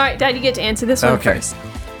 All right, Dad, you get to answer this one Okay. first.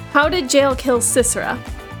 How did Jael kill Sisera?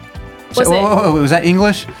 Was Whoa, was that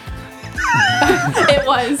English? It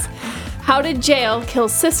was. How did Jael kill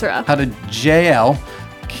Sisera? How did Jael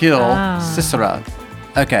kill Sisera?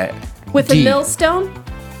 Okay. With D. a millstone,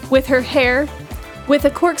 with her hair, with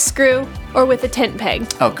a corkscrew, or with a tent peg?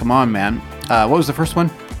 Oh, come on, man. What was the first one?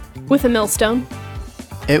 With a millstone.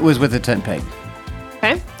 It was with a tent peg.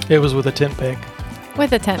 Okay. It was with a tent peg.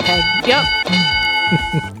 With a tent peg. Yep.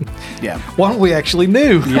 Yeah. One we actually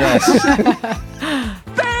knew. Yes.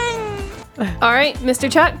 All right,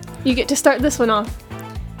 Mr. Chuck, you get to start this one off.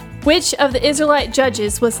 Which of the Israelite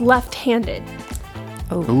judges was left-handed?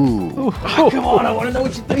 Ooh. Come on, I want to know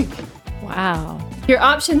what you think. Wow. Your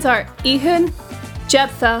options are Ehud,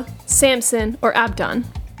 Jephthah, Samson, or Abdon.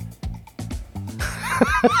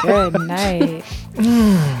 Good night.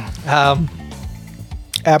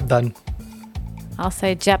 Abdon. I'll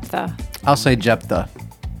say Jephthah. I'll say Jephthah.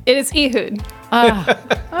 It is Ehud.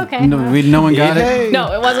 Okay. No one got it? Yay.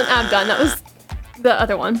 No, it wasn't Abdon. That was the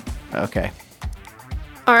other one. Okay.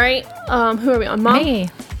 All right, who are we on? Mom? Me.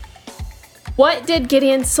 What did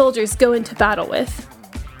Gideon's soldiers go into battle with?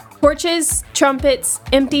 Torches, trumpets,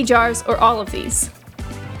 empty jars, or all of these?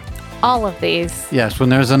 All of these. Yes, when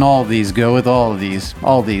there's an all of these, go with all of these.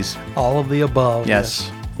 All these. All of the above.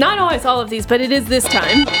 Yes. Not always all of these, but it is this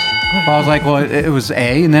time. I was like, well, it was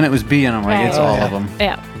A, and then it was B, and I'm like, it's all of them.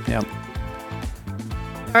 Yeah. Yep.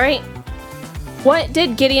 All right. What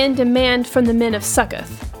did Gideon demand from the men of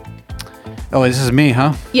Succoth? Oh, this is me,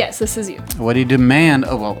 huh? Yes, this is you. What did he demand?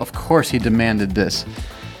 Oh, well, of course he demanded this.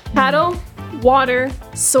 Cattle, water,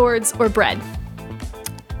 swords, or bread?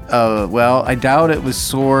 Well, I doubt it was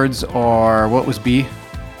swords or what was B?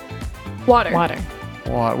 Water. Water.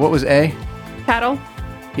 What was A? Cattle,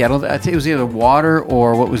 Yeah, I think it was either water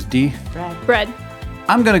or what was D? Bread. bread.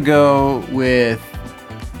 I'm going to go with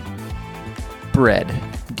bread.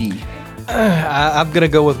 D. I'm going to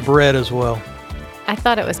go with bread as well. I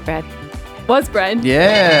thought it was bread. Was bread.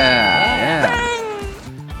 Yeah.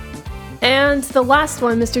 And the last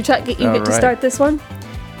one, Mr. Chuck, you All get to right. start this one.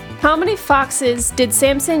 How many foxes did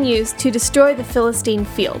Samson use to destroy the Philistine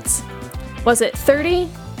fields? Was it 30,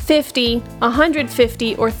 50,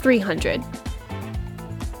 150, or 300?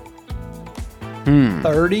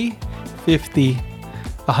 30, 50,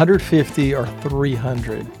 150, or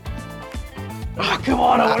 300. Oh, come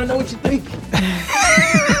on. I want to know what you think.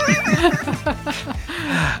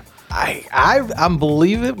 I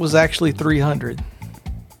believe it was actually 300.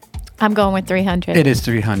 I'm going with 300. It is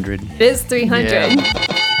 300. It is 300.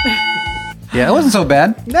 Yeah, it wasn't so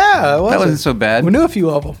bad. No, it wasn't. That wasn't so bad. We knew a few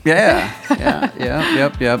of them. Yeah.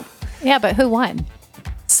 Yep. Yeah, but who won?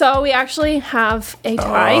 So we actually have a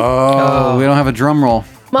tie. Oh, we don't have a drum roll.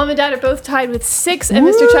 Mom and Dad are both tied with 6, and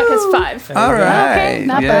Mr. Chuck has 5. All right. Okay,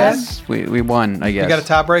 not yes. We won, I guess. You got a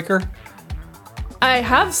tiebreaker? I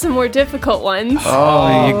have some more difficult ones.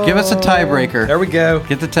 Oh, you give us a tiebreaker. There we go.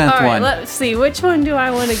 Get the 10th All right, one. let's see. Which one do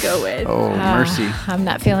I want to go with? Oh, mercy. I'm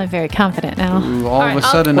not feeling very confident now. Ooh, all right, of a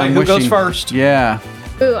I'll- sudden, Wait, I'm who wishing. goes first? Yeah.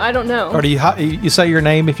 Ooh, I don't know. Or do you say your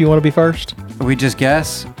name if you want to be first? We just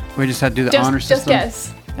guess. We just had to do the honor Just system.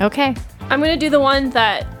 guess. Okay. I'm going to do the one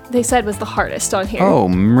that they said was the hardest on here. Oh,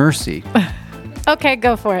 mercy. Okay,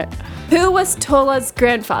 go for it. Who was Tola's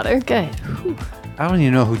grandfather? Good. I don't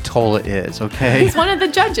even know who Tola is, okay? He's one of the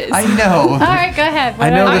judges. I know. All right, go ahead. What I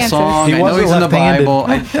know are the answers? song. He I know wasn't he's in the left-handed.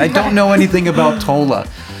 Bible. I don't know anything about Tola.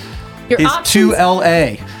 Your He's options,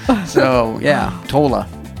 2LA. So, yeah, Tola.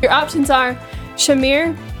 Your options are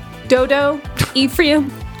Shamir, Dodo,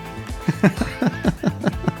 Ephraim,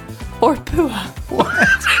 or Pua.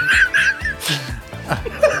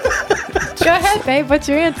 Go ahead, babe. What's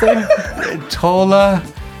your answer?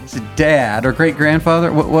 Tola's dad or great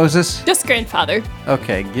grandfather. What was this? Just grandfather.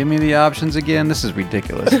 Okay, give me the options again. This is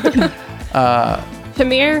ridiculous.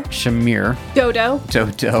 Shamir, Shamir, Dodo,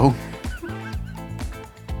 Dodo,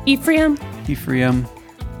 Ephraim, Ephraim,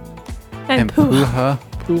 and and Pua.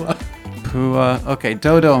 Puha. Puha. Okay,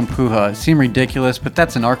 Dodo and Puha seem ridiculous, but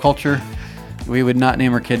that's in our culture. We would not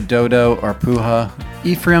name our kid Dodo or Puha.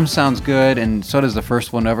 Ephraim sounds good, and so does the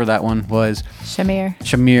first one, whatever that one was. Shamir.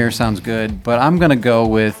 Shamir sounds good, but I'm going to go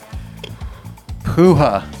with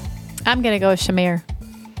Puha. I'm going to go with Shamir.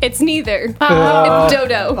 It's neither. It's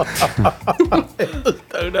Dodo.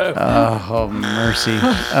 Oh, mercy.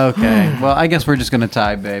 Okay, well, I guess we're just going to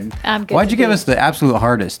tie, babe. I'm good Why'd to you give be- us the absolute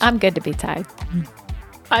hardest? I'm good to be tied.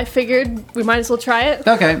 I figured we might as well try it.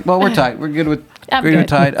 Okay, well, we're tied. We're good with I'm we're good.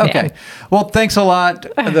 tied. Okay. Yeah. Well, thanks a lot.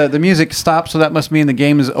 The music stopped, so that must mean the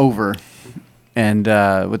game is over. And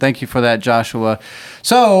well, thank you for that, Joshua.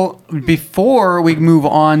 So before we move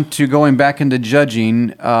on to going back into judging,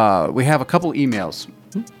 we have a couple emails,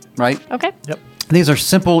 right? Okay. Yep. These are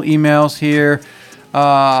simple emails here.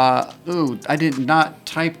 I did not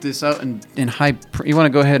type this out in high. You want to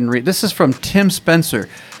go ahead and read? This is from Tim Spencer.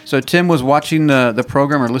 So Tim was watching the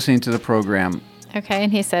program or listening to the program, Okay,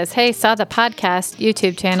 and he says, hey, saw the podcast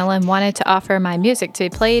YouTube channel and wanted to offer my music to be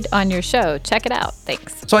played on your show. Check it out.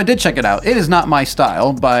 Thanks. So I did check it out. It is not my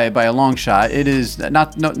style by a long shot. It is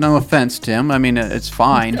not, no offense, Tim. I mean, it's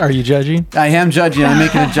fine. Are you judging? I am judging. I'm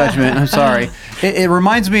making a judgment. I'm sorry. It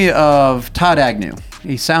reminds me of Todd Agnew.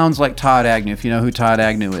 He sounds like Todd Agnew, if you know who Todd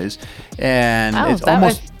Agnew is. And it's that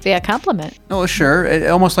almost... would be a compliment. Oh, sure.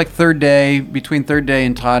 Almost like between Third Day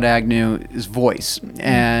and Todd Agnew's voice.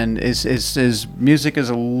 And his music is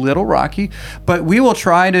a little rocky. But we will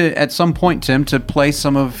try to, at some point, Tim, to play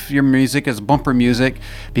some of your music as bumper music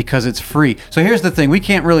because it's free. So here's the thing. We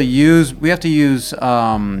have to use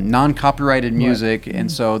non-copyrighted music. Right.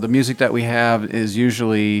 And so the music that we have is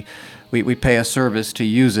usually, we pay a service to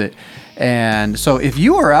use it. And so if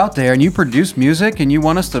you are out there and you produce music and you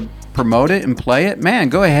want us to promote it and play it, man,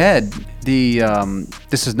 go ahead.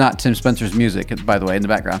 This is not Tim Spencer's music, by the way, in the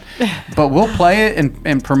background. But we'll play it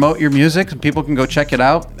and promote your music, and people can go check it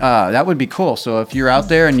out. That would be cool. So if you're out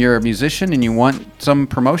there and you're a musician and you want some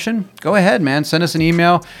promotion, go ahead, man. Send us an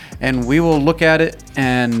email, and we will look at it.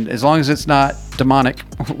 And as long as it's not demonic,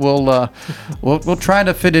 we'll try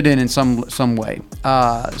to fit it in some way.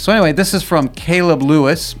 So anyway, this is from Caleb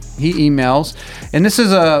Lewis. He emails, and this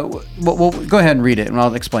is we'll go ahead and read it, and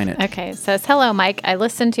I'll explain it. Okay, it says, hello, Mike. I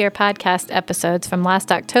listened to your podcast episodes from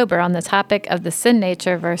last October on the topic of the sin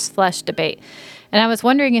nature versus flesh debate. And I was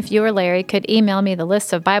wondering if you or Larry could email me the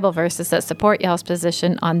list of Bible verses that support y'all's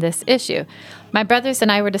position on this issue. My brothers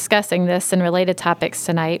and I were discussing this and related topics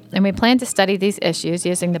tonight, and we plan to study these issues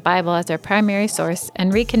using the Bible as our primary source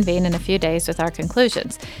and reconvene in a few days with our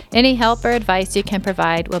conclusions. Any help or advice you can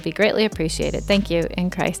provide will be greatly appreciated. Thank you, in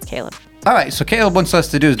Christ, Caleb. All right, so Caleb wants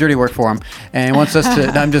us to do his dirty work for him, and he wants us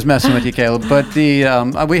to. I'm just messing with you, Caleb. But we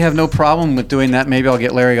have no problem with doing that. Maybe I'll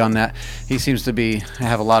get Larry on that. He seems to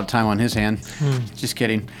have a lot of time on his hand. Just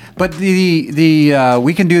kidding. But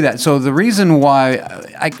we can do that. So the reason why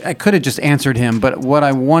I could have just answered him, but what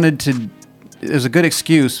I wanted to is a good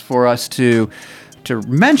excuse for us to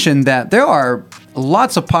mention that there are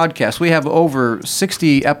lots of podcasts. We have over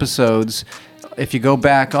 60 episodes. If you go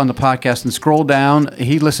back on the podcast and scroll down,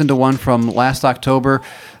 he listened to one from last October.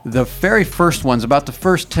 The very first ones, about the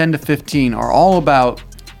first 10 to 15, are all about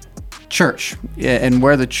church and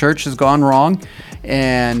where the church has gone wrong.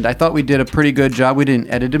 And I thought we did a pretty good job. We didn't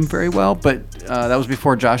edit him very well, but that was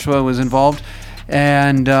before Joshua was involved.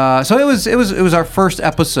 And so it was our first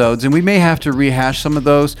episodes, and we may have to rehash some of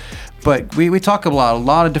those. But we talk about a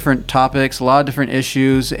lot of different topics, a lot of different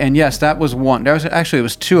issues, and yes, that was one. It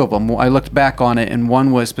was two of them. I looked back on it, and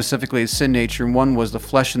one was specifically sin nature, and one was the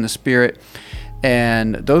flesh and the spirit,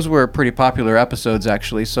 and those were pretty popular episodes,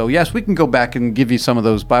 actually. So yes, we can go back and give you some of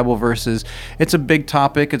those Bible verses. It's a big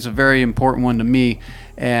topic. It's a very important one to me,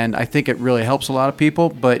 and I think it really helps a lot of people.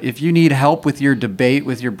 But if you need help with your debate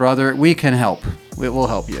with your brother, we can help. It will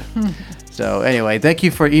help you. So anyway, thank you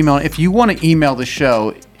for emailing. If you want to email the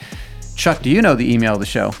show, Chuck, do you know the email of the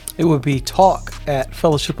show? It would be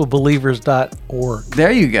talk@fellowshipofbelievers.org.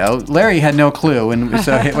 There you go. Larry had no clue, and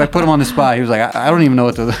so I put him on the spot. He was like, I don't even know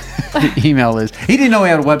what the email is. He didn't know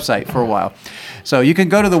he had a website for a while. So you can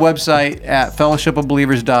go to the website at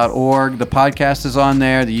fellowshipofbelievers.org. The podcast is on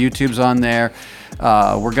there. The YouTube's on there.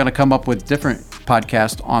 We're going to come up with different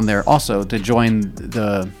podcasts on there also to join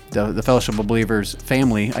the Fellowship of Believers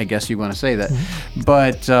family, I guess you want to say that. Mm-hmm.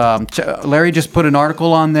 But Larry just put an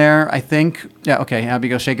article on there, I think. Yeah, okay,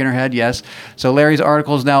 Abigail's shaking her head, yes. So Larry's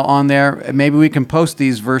article is now on there. Maybe we can post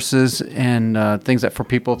these verses and things that for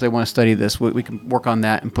people, if they want to study this, we can work on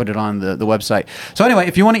that and put it on the website. So anyway,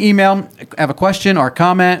 if you want to email, have a question or a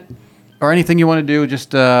comment or anything you want to do,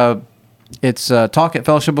 just it's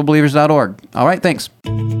talk@fellowshipofbelievers.org. All right, thanks.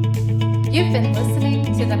 You've been listening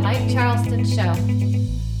to The Mike Charleston Show.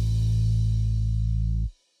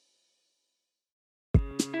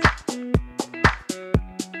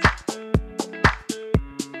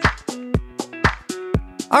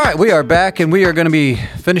 All right, we are back, and we are going to be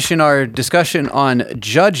finishing our discussion on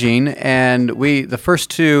judging. And the first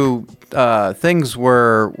two things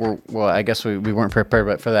were well, I guess we weren't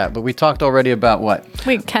prepared for that, but we talked already about what?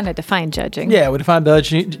 We kind of defined judging. Yeah, we defined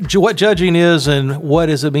what judging is and what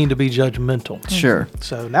does it mean to be judgmental. Sure.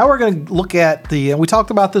 So now we're going to look at we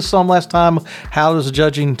talked about this some last time, how does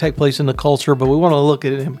judging take place in the culture, but we want to look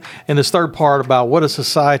at it in this third part about what does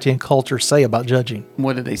society and culture say about judging.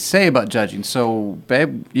 What do they say about judging? So,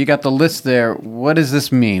 babe, you got the list there. What does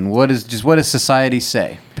this mean? What does society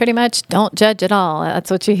say? pretty much don't judge at all. That's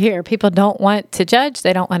what you hear. People don't want to judge.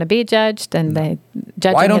 They don't want to be judged, and they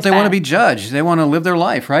judging Why don't is they want to bad. be judged? They want to live their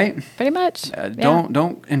life, right? Pretty much.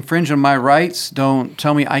 Don't infringe on my rights. Don't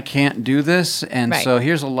tell me I can't do this. And Right. so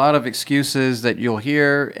here's a lot of excuses that you'll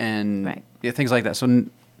hear and Right. things like that.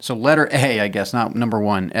 So letter A, I guess, not number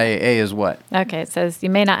one. A is what? Okay, it says you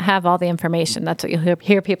may not have all the information. That's what you'll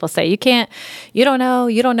hear people say. You don't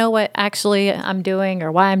know what actually I'm doing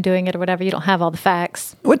or why I'm doing it or whatever. You don't have all the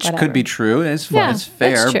facts. Which whatever. could be true. It's fine. Yeah, It's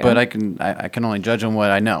fair, that's true. but I can only judge on what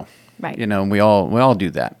I know. Right. You know, and we all do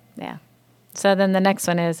that. Yeah. So then the next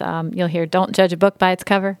one is you'll hear don't judge a book by its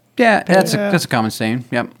cover. Yeah, that's a common saying.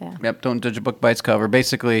 Yep. Yeah. Yep. Don't judge a book by its cover.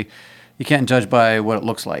 Basically, you can't judge by what it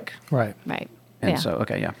looks like. Right. Right. And yeah. so,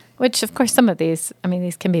 okay, yeah. Which, of course, some of these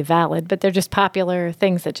can be valid, but they're just popular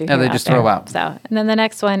things that you Yeah, hear they out just there. throw out. So, and then the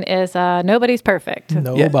next one is nobody's perfect. Yeah.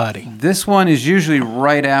 Nobody. This one is usually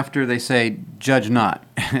right after they say, judge not.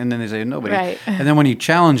 And then they say, nobody. Right. And then when you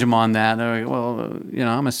challenge them on that, they're like, well,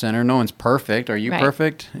 I'm a sinner. No one's perfect. Are you Right.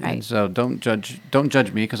 perfect? Right. And so don't judge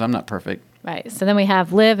me because I'm not perfect. Right. So then we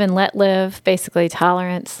have live and let live, basically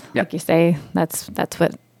tolerance. Yep. Like you say, that's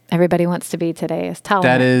what everybody wants to be today is tolerant.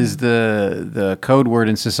 That is the code word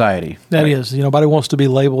in society. That Right. is. Nobody wants to be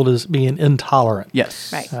labeled as being intolerant.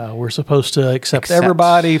 Yes. Right. We're supposed to accept Accept.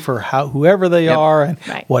 everybody for whoever they Yep. are and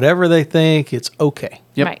Right. whatever they think. It's okay.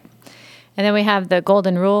 Yep. Right. And then we have the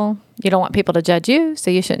golden rule. You don't want people to judge you,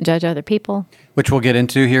 so you shouldn't judge other people. Which we'll get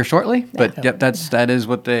into here shortly. But yep, that is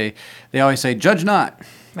what they always say, judge not.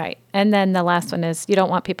 Right. And then the last one is you don't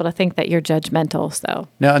want people to think that you're judgmental. So,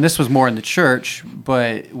 Now, and this was more in the church,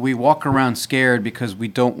 but we walk around scared because we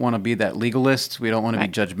don't want to be that legalist. We don't want to Right.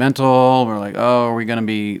 be judgmental. We're like, oh, are we going to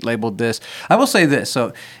be labeled this? I will say this.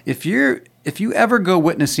 So if you ever go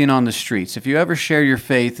witnessing on the streets, if you ever share your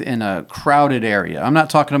faith in a crowded area, I'm not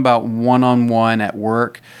talking about one-on-one at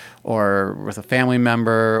work or with a family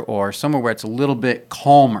member or somewhere where it's a little bit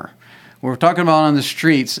calmer. We're talking about on the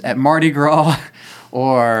streets at Mardi Gras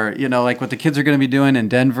or, like what the kids are going to be doing in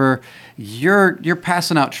Denver. You're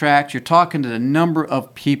passing out tracts, you're talking to a number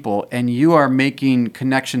of people, and you are making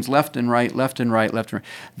connections left and right, left and right, left and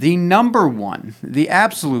right. The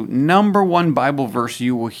absolute number one Bible verse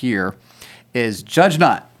you will hear is judge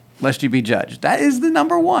not, lest you be judged. That is the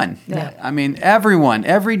number one. Yeah. I mean,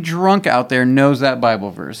 every drunk out there knows that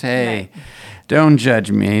Bible verse. Hey, don't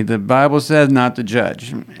judge me. The Bible says not to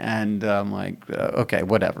judge. And I'm like, okay,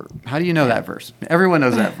 whatever. How do you know that verse? Everyone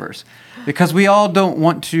knows that verse. Because we all don't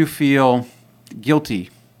want to feel guilty.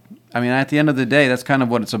 I mean, at the end of the day, that's kind of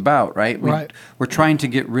what it's about, right? Right. We're trying to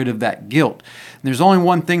get rid of that guilt. And there's only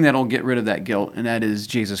one thing that'll get rid of that guilt, and that is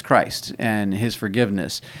Jesus Christ and his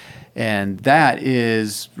forgiveness. And that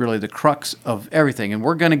is really the crux of everything. And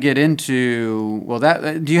we're going to get into,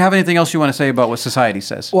 do you have anything else you want to say about what society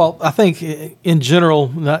says? Well, I think in general,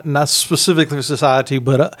 not specifically for society,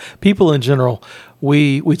 but people in general,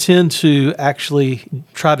 we tend to actually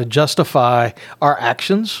try to justify our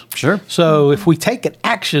actions. Sure. So if we take an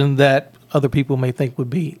action that other people may think would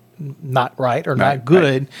be not right or Right, not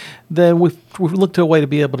good, then we look to a way to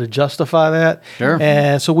be able to justify that. Sure.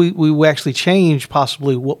 And so we actually change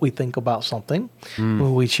possibly what we think about something.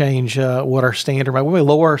 We change what our standard, we may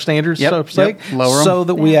lower our standards, Yep, so to say, yep, lower 'em. so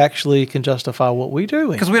that we actually can justify what we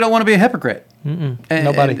do. Because we don't want to be a hypocrite.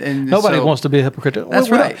 Nobody so- wants to be a hypocrite.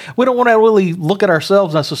 That's we right. We don't want to really look at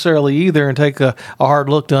ourselves necessarily either and take a hard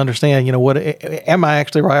look to understand, what am I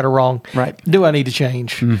actually right or wrong? Right. Do I need to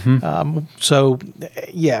change? We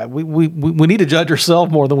need to judge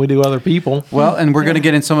ourselves more than we do other people. Well, and we're going to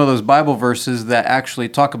get in some of those Bible verses that actually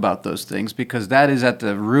talk about those things, because that is at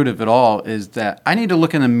the root of it all, is that I need to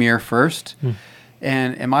look in the mirror first.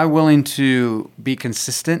 And am I willing to be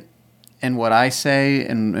consistent in what I say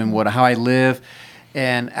and how I live?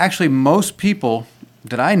 And actually, most people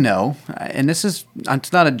that I know, and it's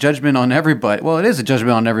not a judgment on everybody. Well, it is a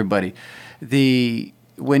judgment on everybody.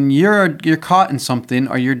 When you're caught in something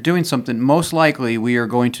or you're doing something, most likely we are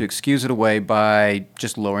going to excuse it away by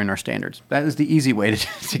just lowering our standards. That is the easy way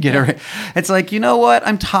to get it. It's like, you know what?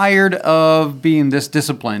 I'm tired of being this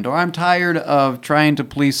disciplined, or I'm tired of trying to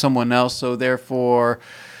please someone else, so therefore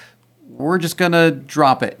we're just going to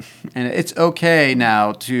drop it. And it's okay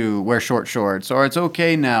now to wear short shorts, or it's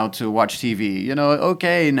okay now to watch TV.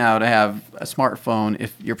 Okay now to have a smartphone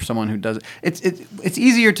if you're someone who does it. It's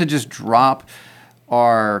easier to just drop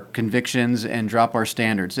our convictions and drop our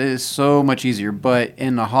standards. It is so much easier. But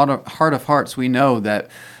in the heart of hearts, we know that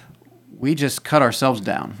we just cut ourselves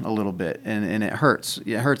down a little bit, and it hurts.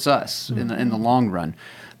 It hurts us in the long run.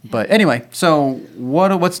 But anyway, so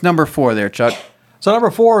what's number 4 there, Chuck? So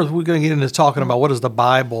number 4 is we're going to get into talking about what does the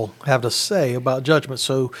Bible have to say about judgment.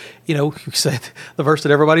 So, you said the verse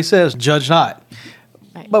that everybody says, judge not.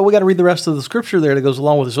 Right. But we got to read the rest of the scripture there that goes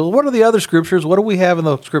along with it. So what are the other scriptures? What do we have in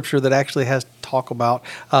the scripture that actually has to talk about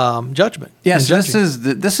judgment? Yes, this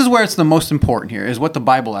is where it's the most important here, is what the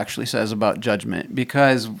Bible actually says about judgment.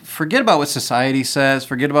 Because forget about what society says,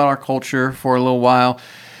 forget about our culture for a little while,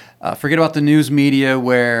 forget about the news media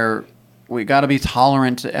where we got to be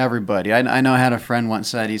tolerant to everybody. I know I had a friend once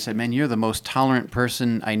said, he said, "Man, you're the most tolerant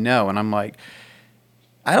person I know." And I'm like,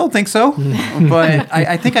 I don't think so, but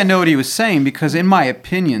I think I know what he was saying, because in my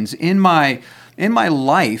opinions, in my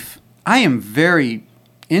life, I am very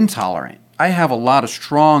intolerant. I have a lot of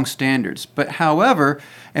strong standards. But however,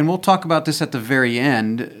 and we'll talk about this at the very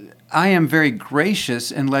end, I am very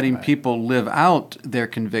gracious in letting people live out their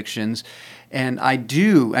convictions. And I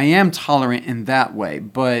am tolerant in that way.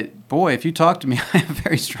 But boy, if you talk to me, I have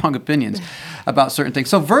very strong opinions about certain things.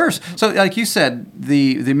 So like you said,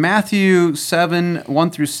 the Matthew 7,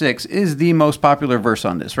 1 through 6 is the most popular verse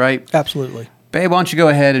on this, right? Absolutely. Babe, why don't you go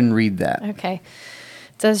ahead and read that? Okay.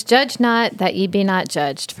 It says, "Judge not, that ye be not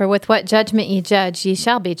judged. For with what judgment ye judge, ye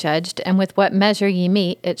shall be judged. And with what measure ye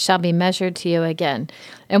mete, it shall be measured to you again.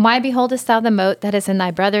 And why beholdest thou the mote that is in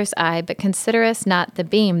thy brother's eye, but considerest not the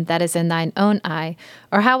beam that is in thine own eye?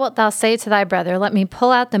 Or how wilt thou say to thy brother, Let me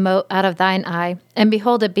pull out the mote out of thine eye, and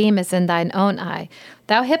behold, a beam is in thine own eye?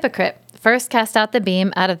 Thou hypocrite, first cast out the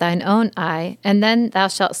beam out of thine own eye, and then thou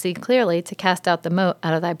shalt see clearly to cast out the mote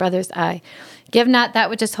out of thy brother's eye. Give not that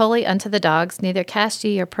which is holy unto the dogs, neither cast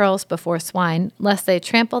ye your pearls before swine, lest they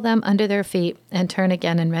trample them under their feet, and turn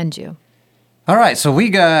again and rend you." All right, so we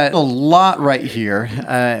got a lot right here,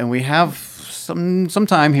 and we have some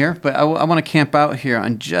time here, but I want to camp out here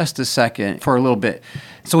on just a second for a little bit.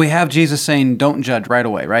 So we have Jesus saying, "Don't judge," right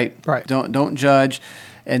away, right? Right. Don't judge.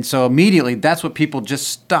 And so immediately, that's what people just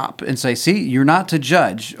stop and say, "See, you're not to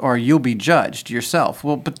judge, or you'll be judged yourself."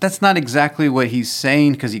 Well, but that's not exactly what he's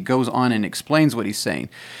saying, because he goes on and explains what he's saying.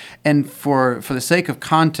 And for the sake of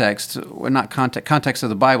context, or not context of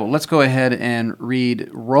the Bible, let's go ahead and read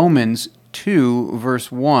Romans 2,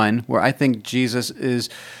 verse 1, where I think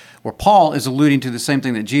where Paul is alluding to the same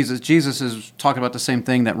thing that Jesus is talking about the same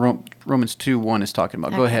thing that Romans 2, 1 is talking about.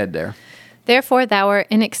 Okay. Go ahead there. "Therefore thou art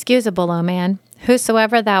inexcusable, O man,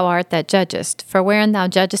 whosoever thou art that judgest. For wherein thou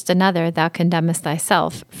judgest another, thou condemnest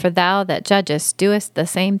thyself. For thou that judgest doest the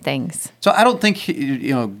same things." So I don't think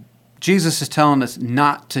Jesus is telling us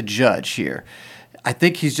not to judge here. I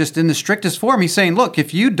think he's just in the strictest form. He's saying, look,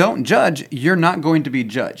 if you don't judge, you're not going to be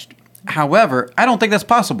judged. However, I don't think that's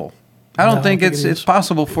possible. I don't think it's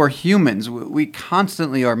possible for humans. We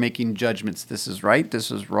constantly are making judgments. This is right.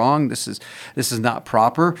 This is wrong. This is not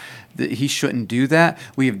proper. He shouldn't do that.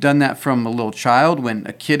 We have done that from a little child when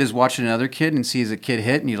a kid is watching another kid and sees a kid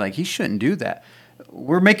hit, and you're like, he shouldn't do that.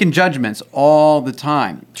 We're making judgments all the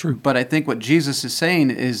time. True. But I think what Jesus is saying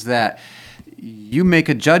is that you make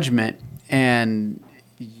a judgment, and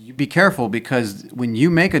you be careful, because when you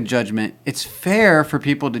make a judgment, it's fair for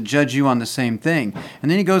people to judge you on the same thing.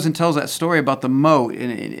 And then he goes and tells that story about the mote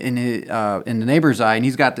in the neighbor's eye, and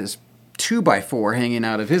he's got this 2x4 hanging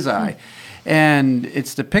out of his eye. And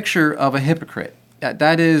it's the picture of a hypocrite.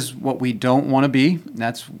 That is what we don't want to be.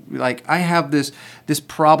 That's like, I have this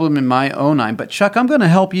problem in my own eye, but Chuck, I'm going to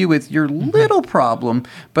help you with your little problem,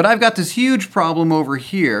 but I've got this huge problem over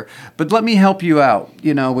here, but let me help you out,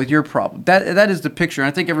 with your problem. That is the picture. And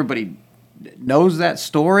I think everybody knows that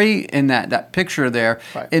story and that picture there.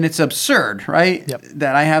 Right. And it's absurd, right? Yep.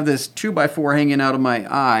 That I have this 2x4 hanging out of my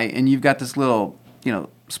eye, and you've got this little,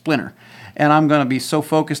 splinter. And I'm going to be so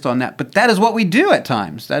focused on that. But that is what we do at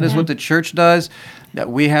times. That is what the church does, that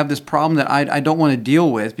we have this problem that I don't want to deal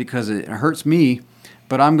with because it hurts me,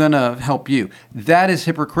 but I'm going to help you. That is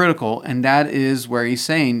hypocritical, and that is where he's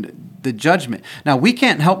saying the judgment. Now, we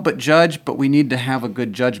can't help but judge, but we need to have a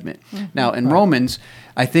good judgment. Mm-hmm. Now, in Romans,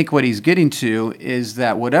 I think what he's getting to is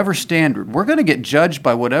that whatever standard, we're going to get judged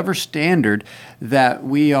by whatever standard that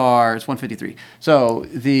we are. It's 153. So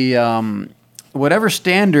whatever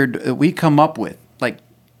standard that we come up with, like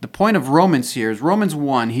the point of Romans here is Romans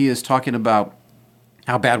 1, he is talking about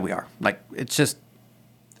how bad we are. Like, it's just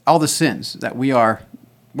all the sins that we're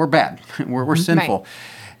bad. we're sinful. Right.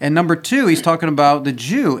 And number 2, he's talking about the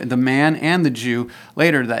Jew, the man and the Jew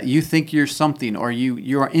later, that you think you're something, or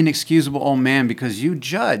you are inexcusable, old man, because you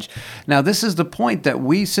judge. Now, this is the point that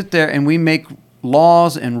we sit there and we make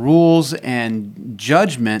laws and rules and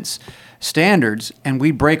judgments standards and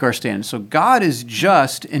we break our standards. So God is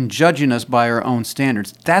just in judging us by our own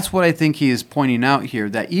standards. That's what I think he is pointing out here,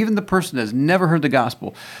 that even the person that has never heard the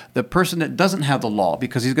gospel, the person that doesn't have the law,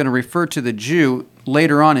 because he's going to refer to the Jew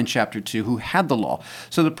later on in chapter 2 who had the law.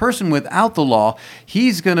 So the person without the law,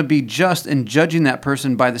 he's going to be just in judging that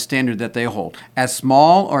person by the standard that they hold, as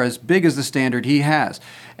small or as big as the standard he has,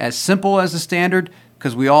 as simple as the standard,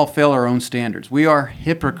 because we all fail our own standards. We are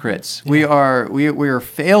hypocrites. We are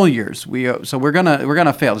failures. So we're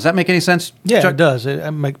gonna fail. Does that make any sense? Yeah, Chuck? it does. It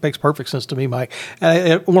makes perfect sense to me, Mike.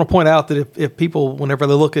 And I want to point out that if people, whenever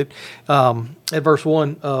they look at verse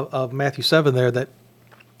 1 of Matthew 7 there, that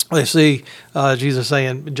they see Jesus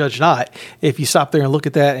saying, "Judge not." If you stop there and look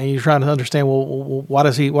at that, and you're trying to understand, well, why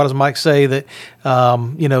does Mike say that?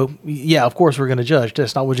 Yeah, of course we're going to judge.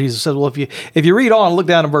 That's not what Jesus said. Well, if you read on and look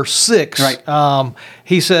down in verse 6, right.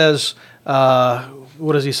 He says,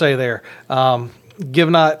 what does he say there? Give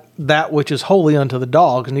not that which is holy unto the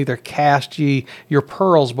dogs, neither cast ye your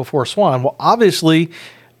pearls before swine. Well, obviously,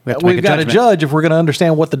 we've got to judge if we're going to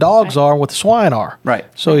understand what the dogs are and what the swine are. Right.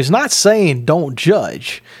 So he's not saying don't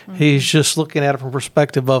judge. Mm-hmm. He's just looking at it from a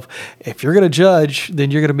perspective of, if you're going to judge, then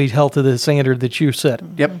you're going to be held to the standard that you set.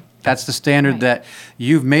 Yep. That's the standard that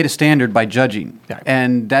you've made a standard by judging. Right.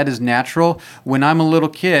 And that is natural. When I'm a little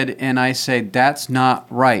kid and I say, that's not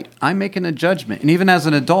right, I'm making a judgment. And even as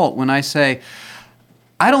an adult, when I say,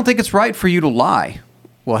 I don't think it's right for you to lie,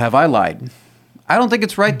 well, have I lied? I don't think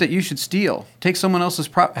it's right that you should steal. Take someone else's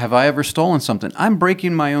property. Have I ever stolen something? I'm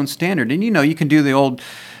breaking my own standard. And you can do the old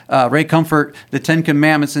Ray Comfort, the 10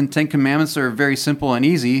 Commandments. And 10 Commandments are very simple and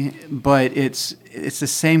easy, but it's the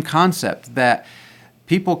same concept that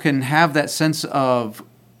people can have that sense of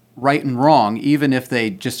right and wrong, even if they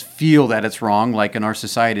just feel that it's wrong, like in our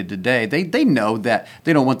society today. They know that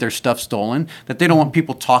they don't want their stuff stolen, that they don't want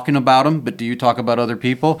people talking about them, but do you talk about other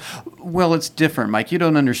people? Well, it's different, Mike. You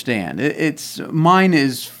don't understand.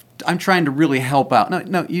 I'm trying to really help out.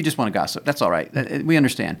 No, you just want to gossip. That's all right. We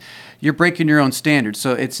understand. You're breaking your own standards.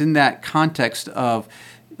 So it's in that context of,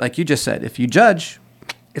 like you just said, if you judge,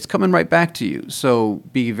 it's coming right back to you. So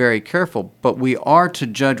be very careful. But we are to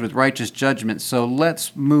judge with righteous judgment. So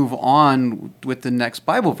let's move on with the next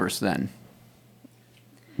Bible verse then.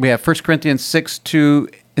 We have 1 Corinthians 6, 2,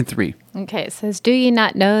 and 3. Okay, it says, Do ye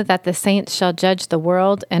not know that the saints shall judge the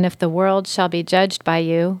world? And if the world shall be judged by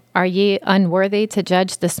you, are ye unworthy to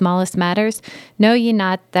judge the smallest matters? Know ye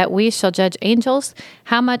not that we shall judge angels?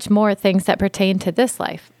 How much more things that pertain to this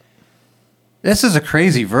life? This is a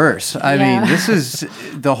crazy verse. I mean, this is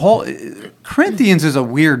the whole... Corinthians is a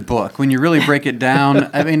weird book when you really break it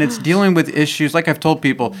down. I mean, it's dealing with issues. Like I've told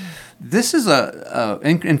people, this is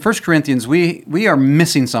in 1 Corinthians, we are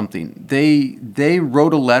missing something. They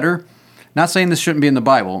wrote a letter, not saying this shouldn't be in the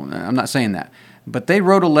Bible. I'm not saying that. But they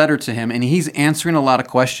wrote a letter to him, and he's answering a lot of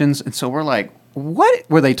questions. And so we're like, what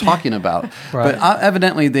were they talking about? Right. But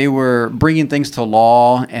evidently they were bringing things to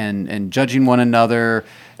law and judging one another.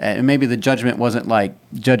 And maybe the judgment wasn't like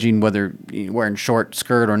judging whether you're wearing short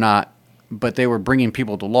skirt or not, but they were bringing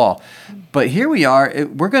people to law. But here we are.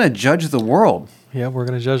 We're going to judge the world. Yeah, we're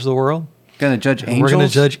going to judge the world. Going to judge angels. We're going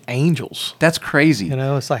to judge angels. That's crazy.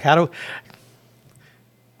 It's like, on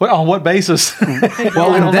what basis?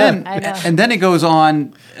 Well, and then it goes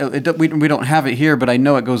on. We don't have it here, but I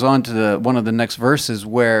know it goes on to one of the next verses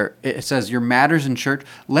where it says, "Your matters in church,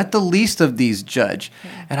 let the least of these judge."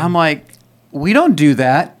 And I'm like, we don't do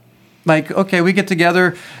that. Like, okay, we get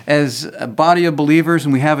together as a body of believers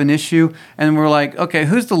and we have an issue, and we're like, okay,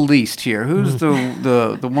 who's the least here? Who's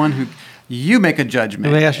the one who? You make a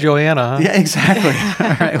judgment. Let me ask Joanna, huh? Yeah, exactly.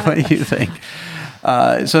 All right, what do you think?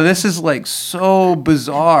 So this is like so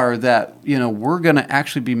bizarre that, we're going to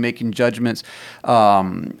actually be making judgments.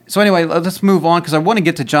 So anyway, let's move on because I want to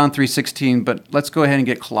get to John 3:16, but let's go ahead and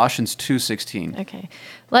get Colossians 2:16. Okay.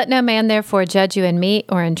 Let no man therefore judge you in meat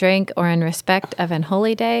or in drink or in respect of an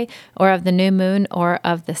holy day or of the new moon or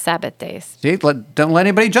of the Sabbath days. See, don't let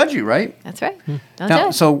anybody judge you, right? That's right. Don't Now,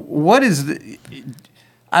 judge. so what is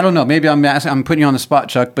I don't know. Maybe I'm putting you on the spot,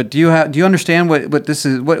 Chuck. But do you understand what this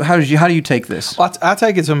is? How do you take this? Well, I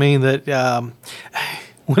take it to mean that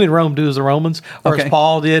when in Rome, do as the Romans, or as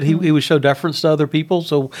Paul did, he would show deference to other people.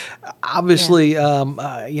 So obviously, you're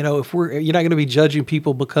not going to be judging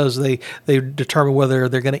people because they determine whether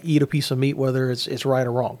they're going to eat a piece of meat, whether it's right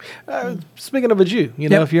or wrong. Speaking of a Jew,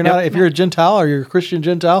 if you're a Gentile or you're a Christian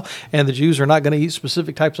Gentile, and the Jews are not going to eat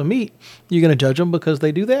specific types of meat, you're going to judge them because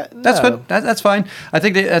they do that? No. That's good. That's fine. I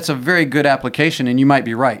think that's a very good application, and you might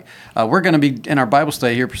be right. We're going to be in our Bible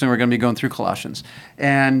study here. We're going to be going through Colossians,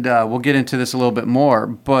 and we'll get into this a little bit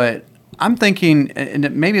more. But I'm thinking,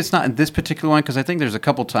 and maybe it's not in this particular one, because I think there's a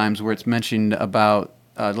couple times where it's mentioned about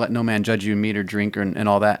let no man judge you in meat or drink and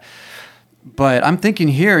all that. But I'm thinking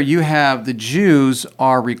here you have the Jews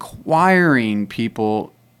are requiring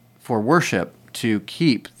people for worship to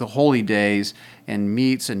keep the holy days and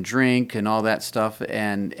meats and drink and all that stuff.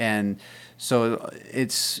 And so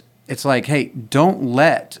it's like, hey, don't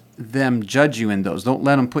let them judge you in those. Don't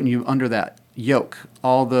let them put you under that yoke.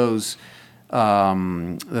 All those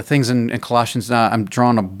the things in Colossians. Now I'm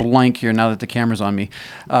drawing a blank here now that the camera's on me.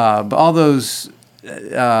 But all those, what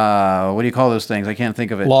do you call those things? I can't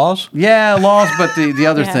think of it. Laws? Yeah, laws. But the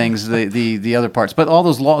other Yeah. things, the other parts. But all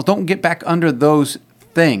those laws, don't get back under those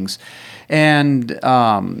things, and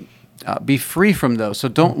be free from those. So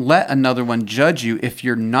don't let another one judge you if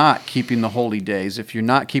you're not keeping the holy days, if you're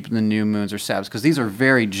not keeping the new moons or Sabbaths, because these are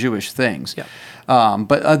very Jewish things. Yeah.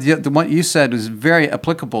 But the one you said is very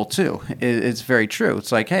applicable too. It's very true.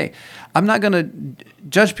 It's like, hey, I'm not going to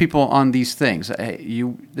judge people on these things. Hey,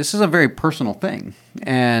 this is a very personal thing,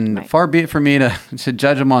 and Right. far be it for me to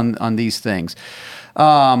judge them on these things.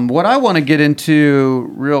 What I want to get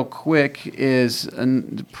into real quick is,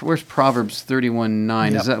 where's Proverbs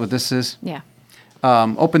 31:9? Yep. Is that what this is? Yeah.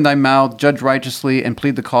 Open thy mouth, judge righteously, and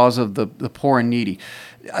plead the cause of the poor and needy.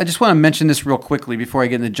 I just want to mention this real quickly before I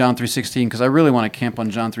get into John 3:16, because I really want to camp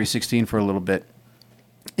on John 3:16 for a little bit.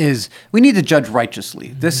 Is we need to judge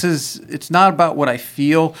righteously. It's not about what I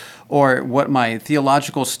feel or what my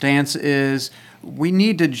theological stance is. We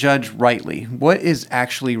need to judge rightly. What is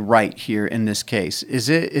actually right here in this case? Is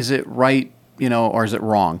it right, or is it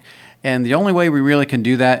wrong? And the only way we really can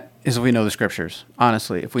do that is if we know the scriptures,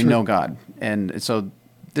 honestly, if we know God. And so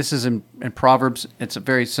this is in Proverbs. It's a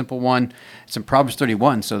very simple one. It's in Proverbs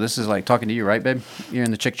 31. So this is like talking to you, right, babe? You're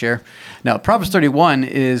in the chick chair. Now, Proverbs 31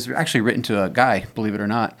 is actually written to a guy, believe it or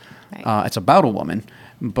not. Right. It's about a woman.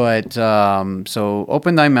 But so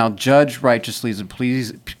open thy mouth, judge righteously, and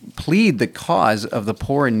plead the cause of the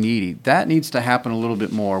poor and needy. That needs to happen a little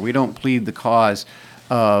bit more. We don't plead the cause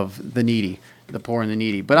of the needy, the poor and the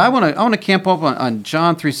needy. But I want to camp up on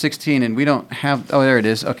John 3:16, and we don't have. Oh, there it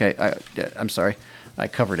is. Okay, I'm sorry, I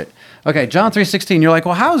covered it. Okay, John 3:16. You're like,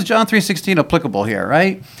 well, how is John 3:16 applicable here,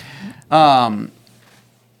 right? Because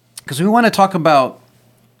we want to talk about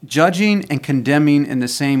judging and condemning in the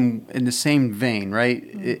same vein,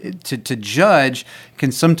 right? To judge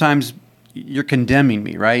can sometimes you're condemning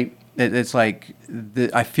me, right? It's like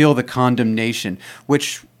I feel the condemnation,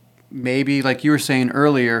 which maybe, like you were saying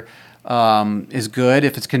earlier, is good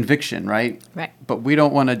if it's conviction, right? Right. But we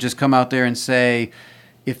don't want to just come out there and say,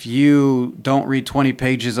 if you don't read 20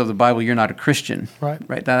 pages of the Bible, you're not a Christian, Right.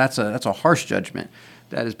 Right? That's a harsh judgment.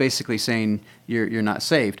 That is basically saying you're not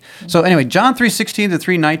saved. So anyway, John 3:16 to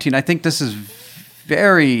 3:19. I think this is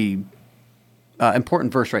very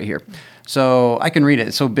important verse right here. So I can read it.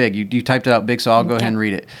 It's so big. You typed it out big, so I'll go ahead and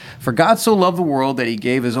read it. For God so loved the world that he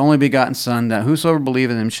gave his only begotten Son, that whosoever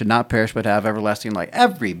believeth in him should not perish but have everlasting life.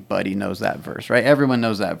 Everybody knows that verse, right? Everyone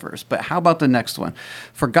knows that verse. But how about the next one?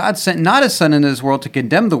 For God sent not his Son into this world to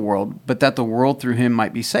condemn the world, but that the world through him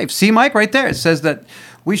might be saved. See, Mike, right there, it says that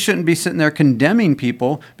we shouldn't be sitting there condemning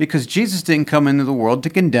people because Jesus didn't come into the world to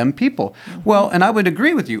condemn people. Well, and I would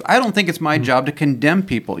agree with you. I don't think it's my job to condemn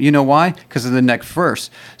people. You know why? Because of the next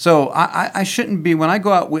verse. So I shouldn't be, when I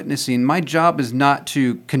go out witnessing, my job is not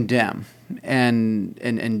to condemn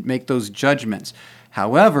and make those judgments.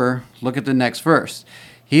 However, look at the next verse.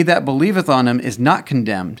 He that believeth on him is not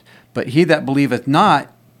condemned, but he that believeth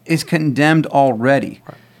not is condemned already.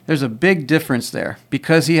 Right. There's a big difference there,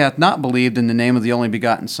 because he hath not believed in the name of the only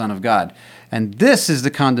begotten Son of God. And this is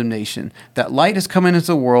the condemnation, that light has come into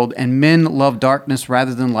the world, and men love darkness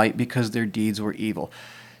rather than light, because their deeds were evil.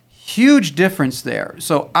 Huge difference there.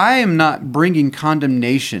 So I am not bringing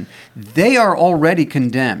condemnation. They are already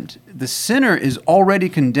condemned. The sinner is already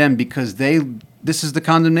condemned because this is the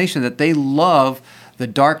condemnation, that they love the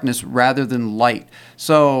darkness rather than light.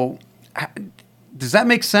 So does that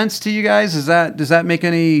make sense to you guys? Does that make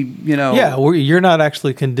any, Yeah, you're not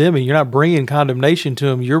actually condemning. You're not bringing condemnation to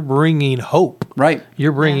them. You're bringing hope. Right.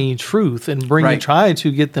 You're bringing truth and trying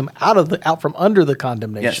to get them out from under the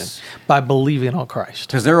condemnation by believing on Christ.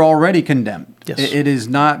 Because they're already condemned. Yes. It is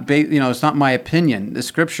not, it's not my opinion. The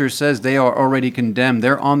Scripture says they are already condemned.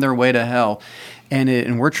 They're on their way to hell,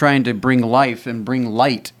 and we're trying to bring life and bring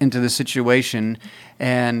light into the situation.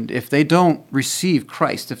 And if they don't receive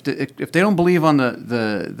Christ, if they don't believe on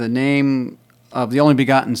the name of the only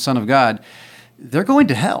begotten Son of God, they're going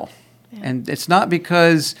to hell. Yeah. And it's not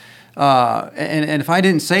because, and if I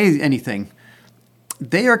didn't say anything,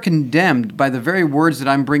 they are condemned by the very words that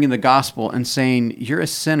I'm bringing the gospel and saying, you're a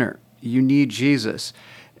sinner, you need Jesus.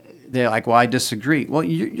 they're like, well, I disagree. Well,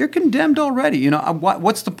 you're condemned already. You know,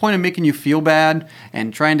 what's the point of making you feel bad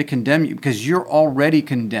and trying to condemn you? Because you're already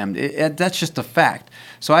condemned. That's just a fact.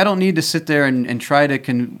 So I don't need to sit there and try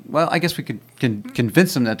to, well, I guess we could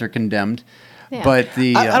convince them that they're condemned. Yeah. But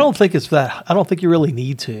I don't think it's that. I don't think you really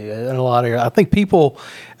need to in a lot of areas. I think people,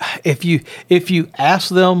 if you ask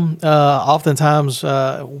them, oftentimes,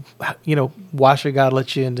 why should God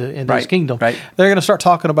let you into His Right, kingdom? right. They're going to start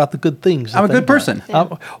talking about the good things. I'm a that good they've done. person.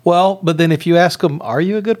 Yeah. Well, but then if you ask them, are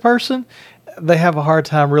you a good person? They have a hard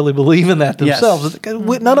time really believing that Yes. themselves.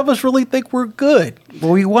 None of us really think we're good.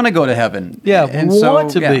 Well, we want to go to heaven. Yeah, we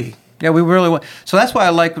want to be. Yeah, we really want. So that's why I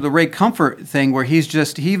like the Ray Comfort thing, where he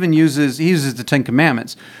even uses the Ten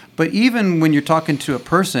Commandments. But even when you're talking to a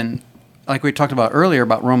person, like we talked about earlier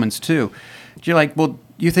about Romans 2, you're like, well,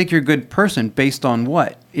 you think you're a good person based on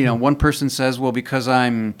what? You know, one person says, well, because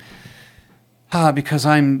I'm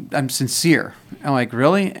sincere. I'm like,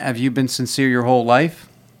 really? Have you been sincere your whole life?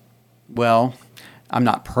 Well, I'm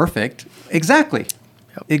not perfect. Exactly.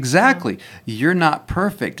 Exactly. You're not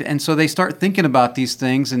perfect. And so they start thinking about these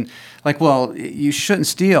things and like, well, you shouldn't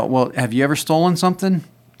steal. Well, have you ever stolen something?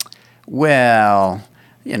 Well,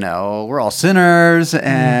 we're all sinners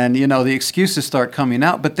and, the excuses start coming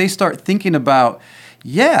out, but they start thinking about,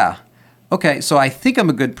 okay, so I think I'm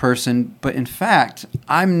a good person, but in fact,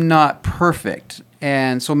 I'm not perfect.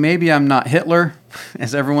 And so maybe I'm not Hitler,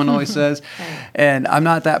 as everyone always says, and I'm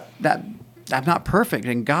not I'm not perfect,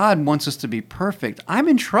 and God wants us to be perfect. I'm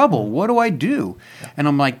in trouble. What do I do? And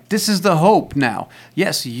I'm like, this is the hope now.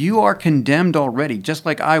 Yes, you are condemned already, just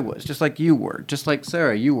like I was, just like you were, just like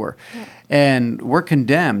Sarah, you were. Yeah. And we're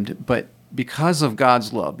condemned, but because of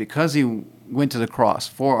God's love, because He went to the cross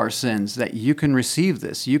for our sins, that you can receive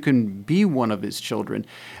this. You can be one of His children.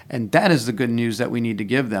 And that is the good news that we need to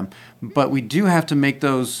give them. But we do have to make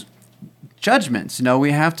those judgments.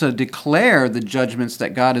 We have to declare the judgments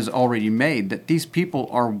that God has already made, that these people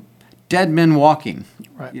are dead men walking.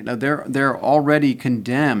 Right. They're already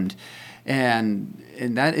condemned. And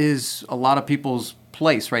that is a lot of people's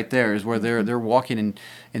place right there, is where they're walking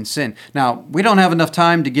in sin. Now, we don't have enough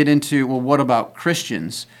time to get into, well, what about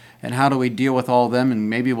Christians? And how do we deal with all of them? And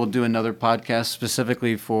maybe we'll do another podcast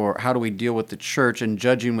specifically for how do we deal with the church and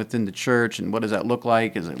judging within the church, and what does that look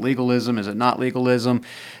like? Is it legalism? Is it not legalism?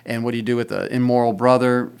 And what do you do with the immoral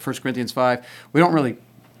brother? 1 Corinthians 5. We don't really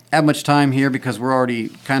have much time here because we're already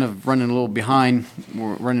kind of running a little behind.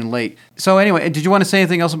 We're running late. So anyway, did you want to say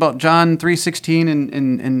anything else about John 3:16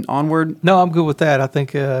 and onward? No, I'm good with that. I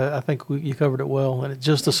think you covered it well. And it's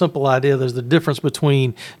just a simple idea. There's the difference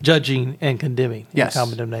between judging and condemning. Yes. And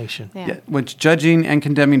condemnation. Yeah. Which judging and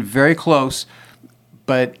condemning, very close,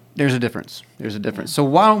 but there's a difference. So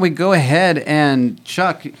why don't we go ahead and,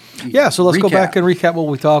 Chuck, so let's go back and recap what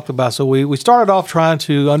we talked about. So we started off trying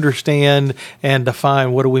to understand and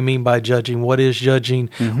define, what do we mean by judging? What is judging?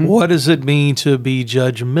 Mm-hmm. What does it mean to be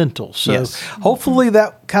judgmental? So hopefully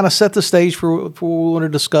that kind of set the stage for what we want to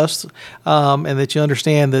discuss, and that you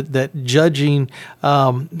understand that judging,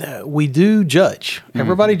 we do judge. Mm-hmm.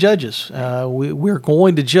 Everybody judges. We're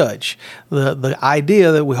going to judge. The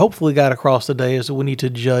idea that we hopefully got across today is that we need to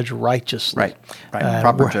judge righteously. Right.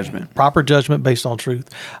 Proper judgment. Proper judgment based on truth.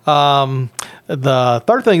 The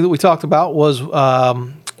third thing that we talked about was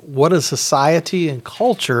what does society and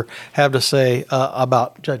culture have to say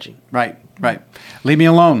about judging? Right. Leave me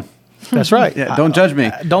alone. That's right. Don't judge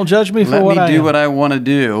me. Don't judge me for Let what I am. Let me do what I want to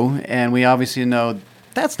do, and we obviously know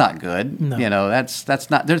that's not good. No. That's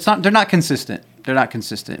not. They're not consistent. They're not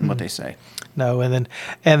consistent in what they say. No, and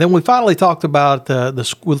then we finally talked about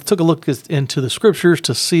we took a look into the scriptures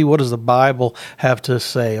to see what does the Bible have to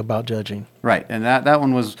say about judging. Right, and that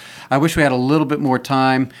one was. I wish we had a little bit more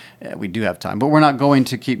time. We do have time, but we're not going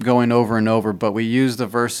to keep going over and over. But we use the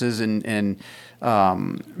verses in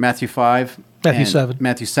Matthew 5.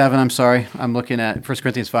 Matthew 7, I'm sorry. I'm looking at 1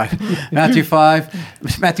 Corinthians 5. Matthew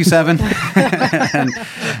 5, Matthew 7,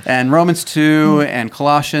 and Romans 2, and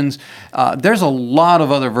Colossians. There's a lot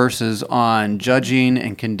of other verses on judging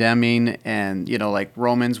and condemning, and, like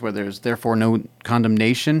Romans, where there's therefore no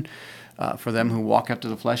condemnation for them who walk after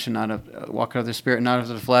the flesh and walk after the spirit and not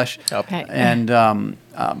after the flesh. Okay. And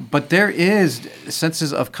but there is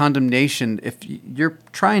senses of condemnation if you're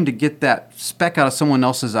trying to get that speck out of someone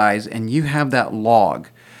else's eyes and you have that log.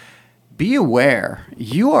 Be aware,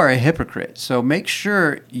 you are a hypocrite. So make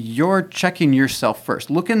sure you're checking yourself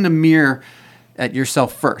first. Look in the mirror at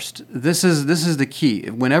yourself first. This is the key.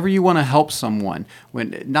 Whenever you want to help someone,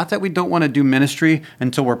 not that we don't want to do ministry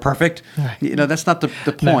until we're perfect. Right. That's not the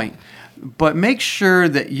point. No. But make sure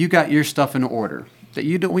that you got your stuff in order. That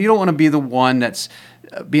you don't want to be the one that's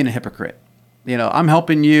being a hypocrite. I'm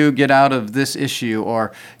helping you get out of this issue,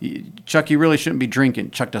 or Chuck, you really shouldn't be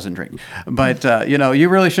drinking. Chuck doesn't drink, but you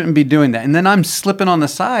really shouldn't be doing that. And then I'm slipping on the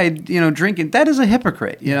side, drinking. That is a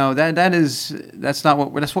hypocrite. That's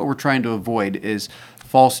what we're trying to avoid is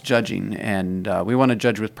false judging, and we want to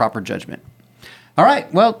judge with proper judgment. All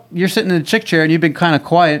right. Well, you're sitting in the chick chair, and you've been kind of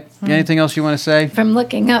quiet. Anything else you want to say? From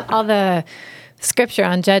looking up all the scripture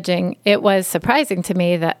on judging, it was surprising to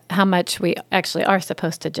me that how much we actually are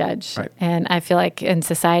supposed to judge. Right. And I feel like in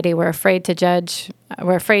society, we're afraid to judge.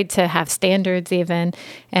 We're afraid to have standards even.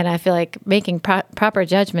 And I feel like making proper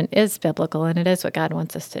judgment is biblical, and it is what God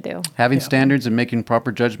wants us to do. Having standards and making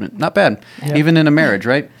proper judgment. Not bad. Yeah. Even in a marriage,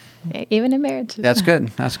 right? Even in marriage. That's good.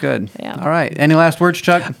 That's good. Yeah. All right. Any last words,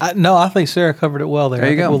 Chuck? No, I think Sarah covered it well there.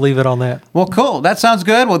 There you go. We'll leave it on that. Well, cool. That sounds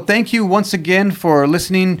good. Well, thank you once again for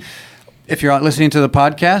listening. If you're listening to the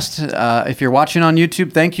podcast, if you're watching on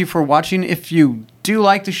YouTube, thank you for watching. If you do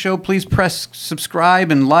like the show, please press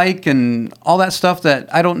subscribe and like and all that stuff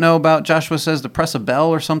that I don't know about. Joshua says to press a bell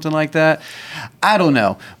or something like that. I don't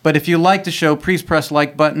know. But if you like the show, please press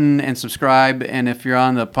like button and subscribe. And if you're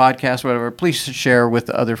on the podcast or whatever, please share with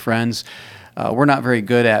other friends. We're not very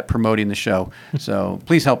good at promoting the show, so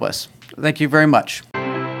please help us. Thank you very much.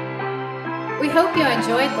 We hope you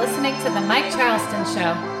enjoyed listening to The Mike Charleston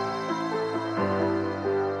Show.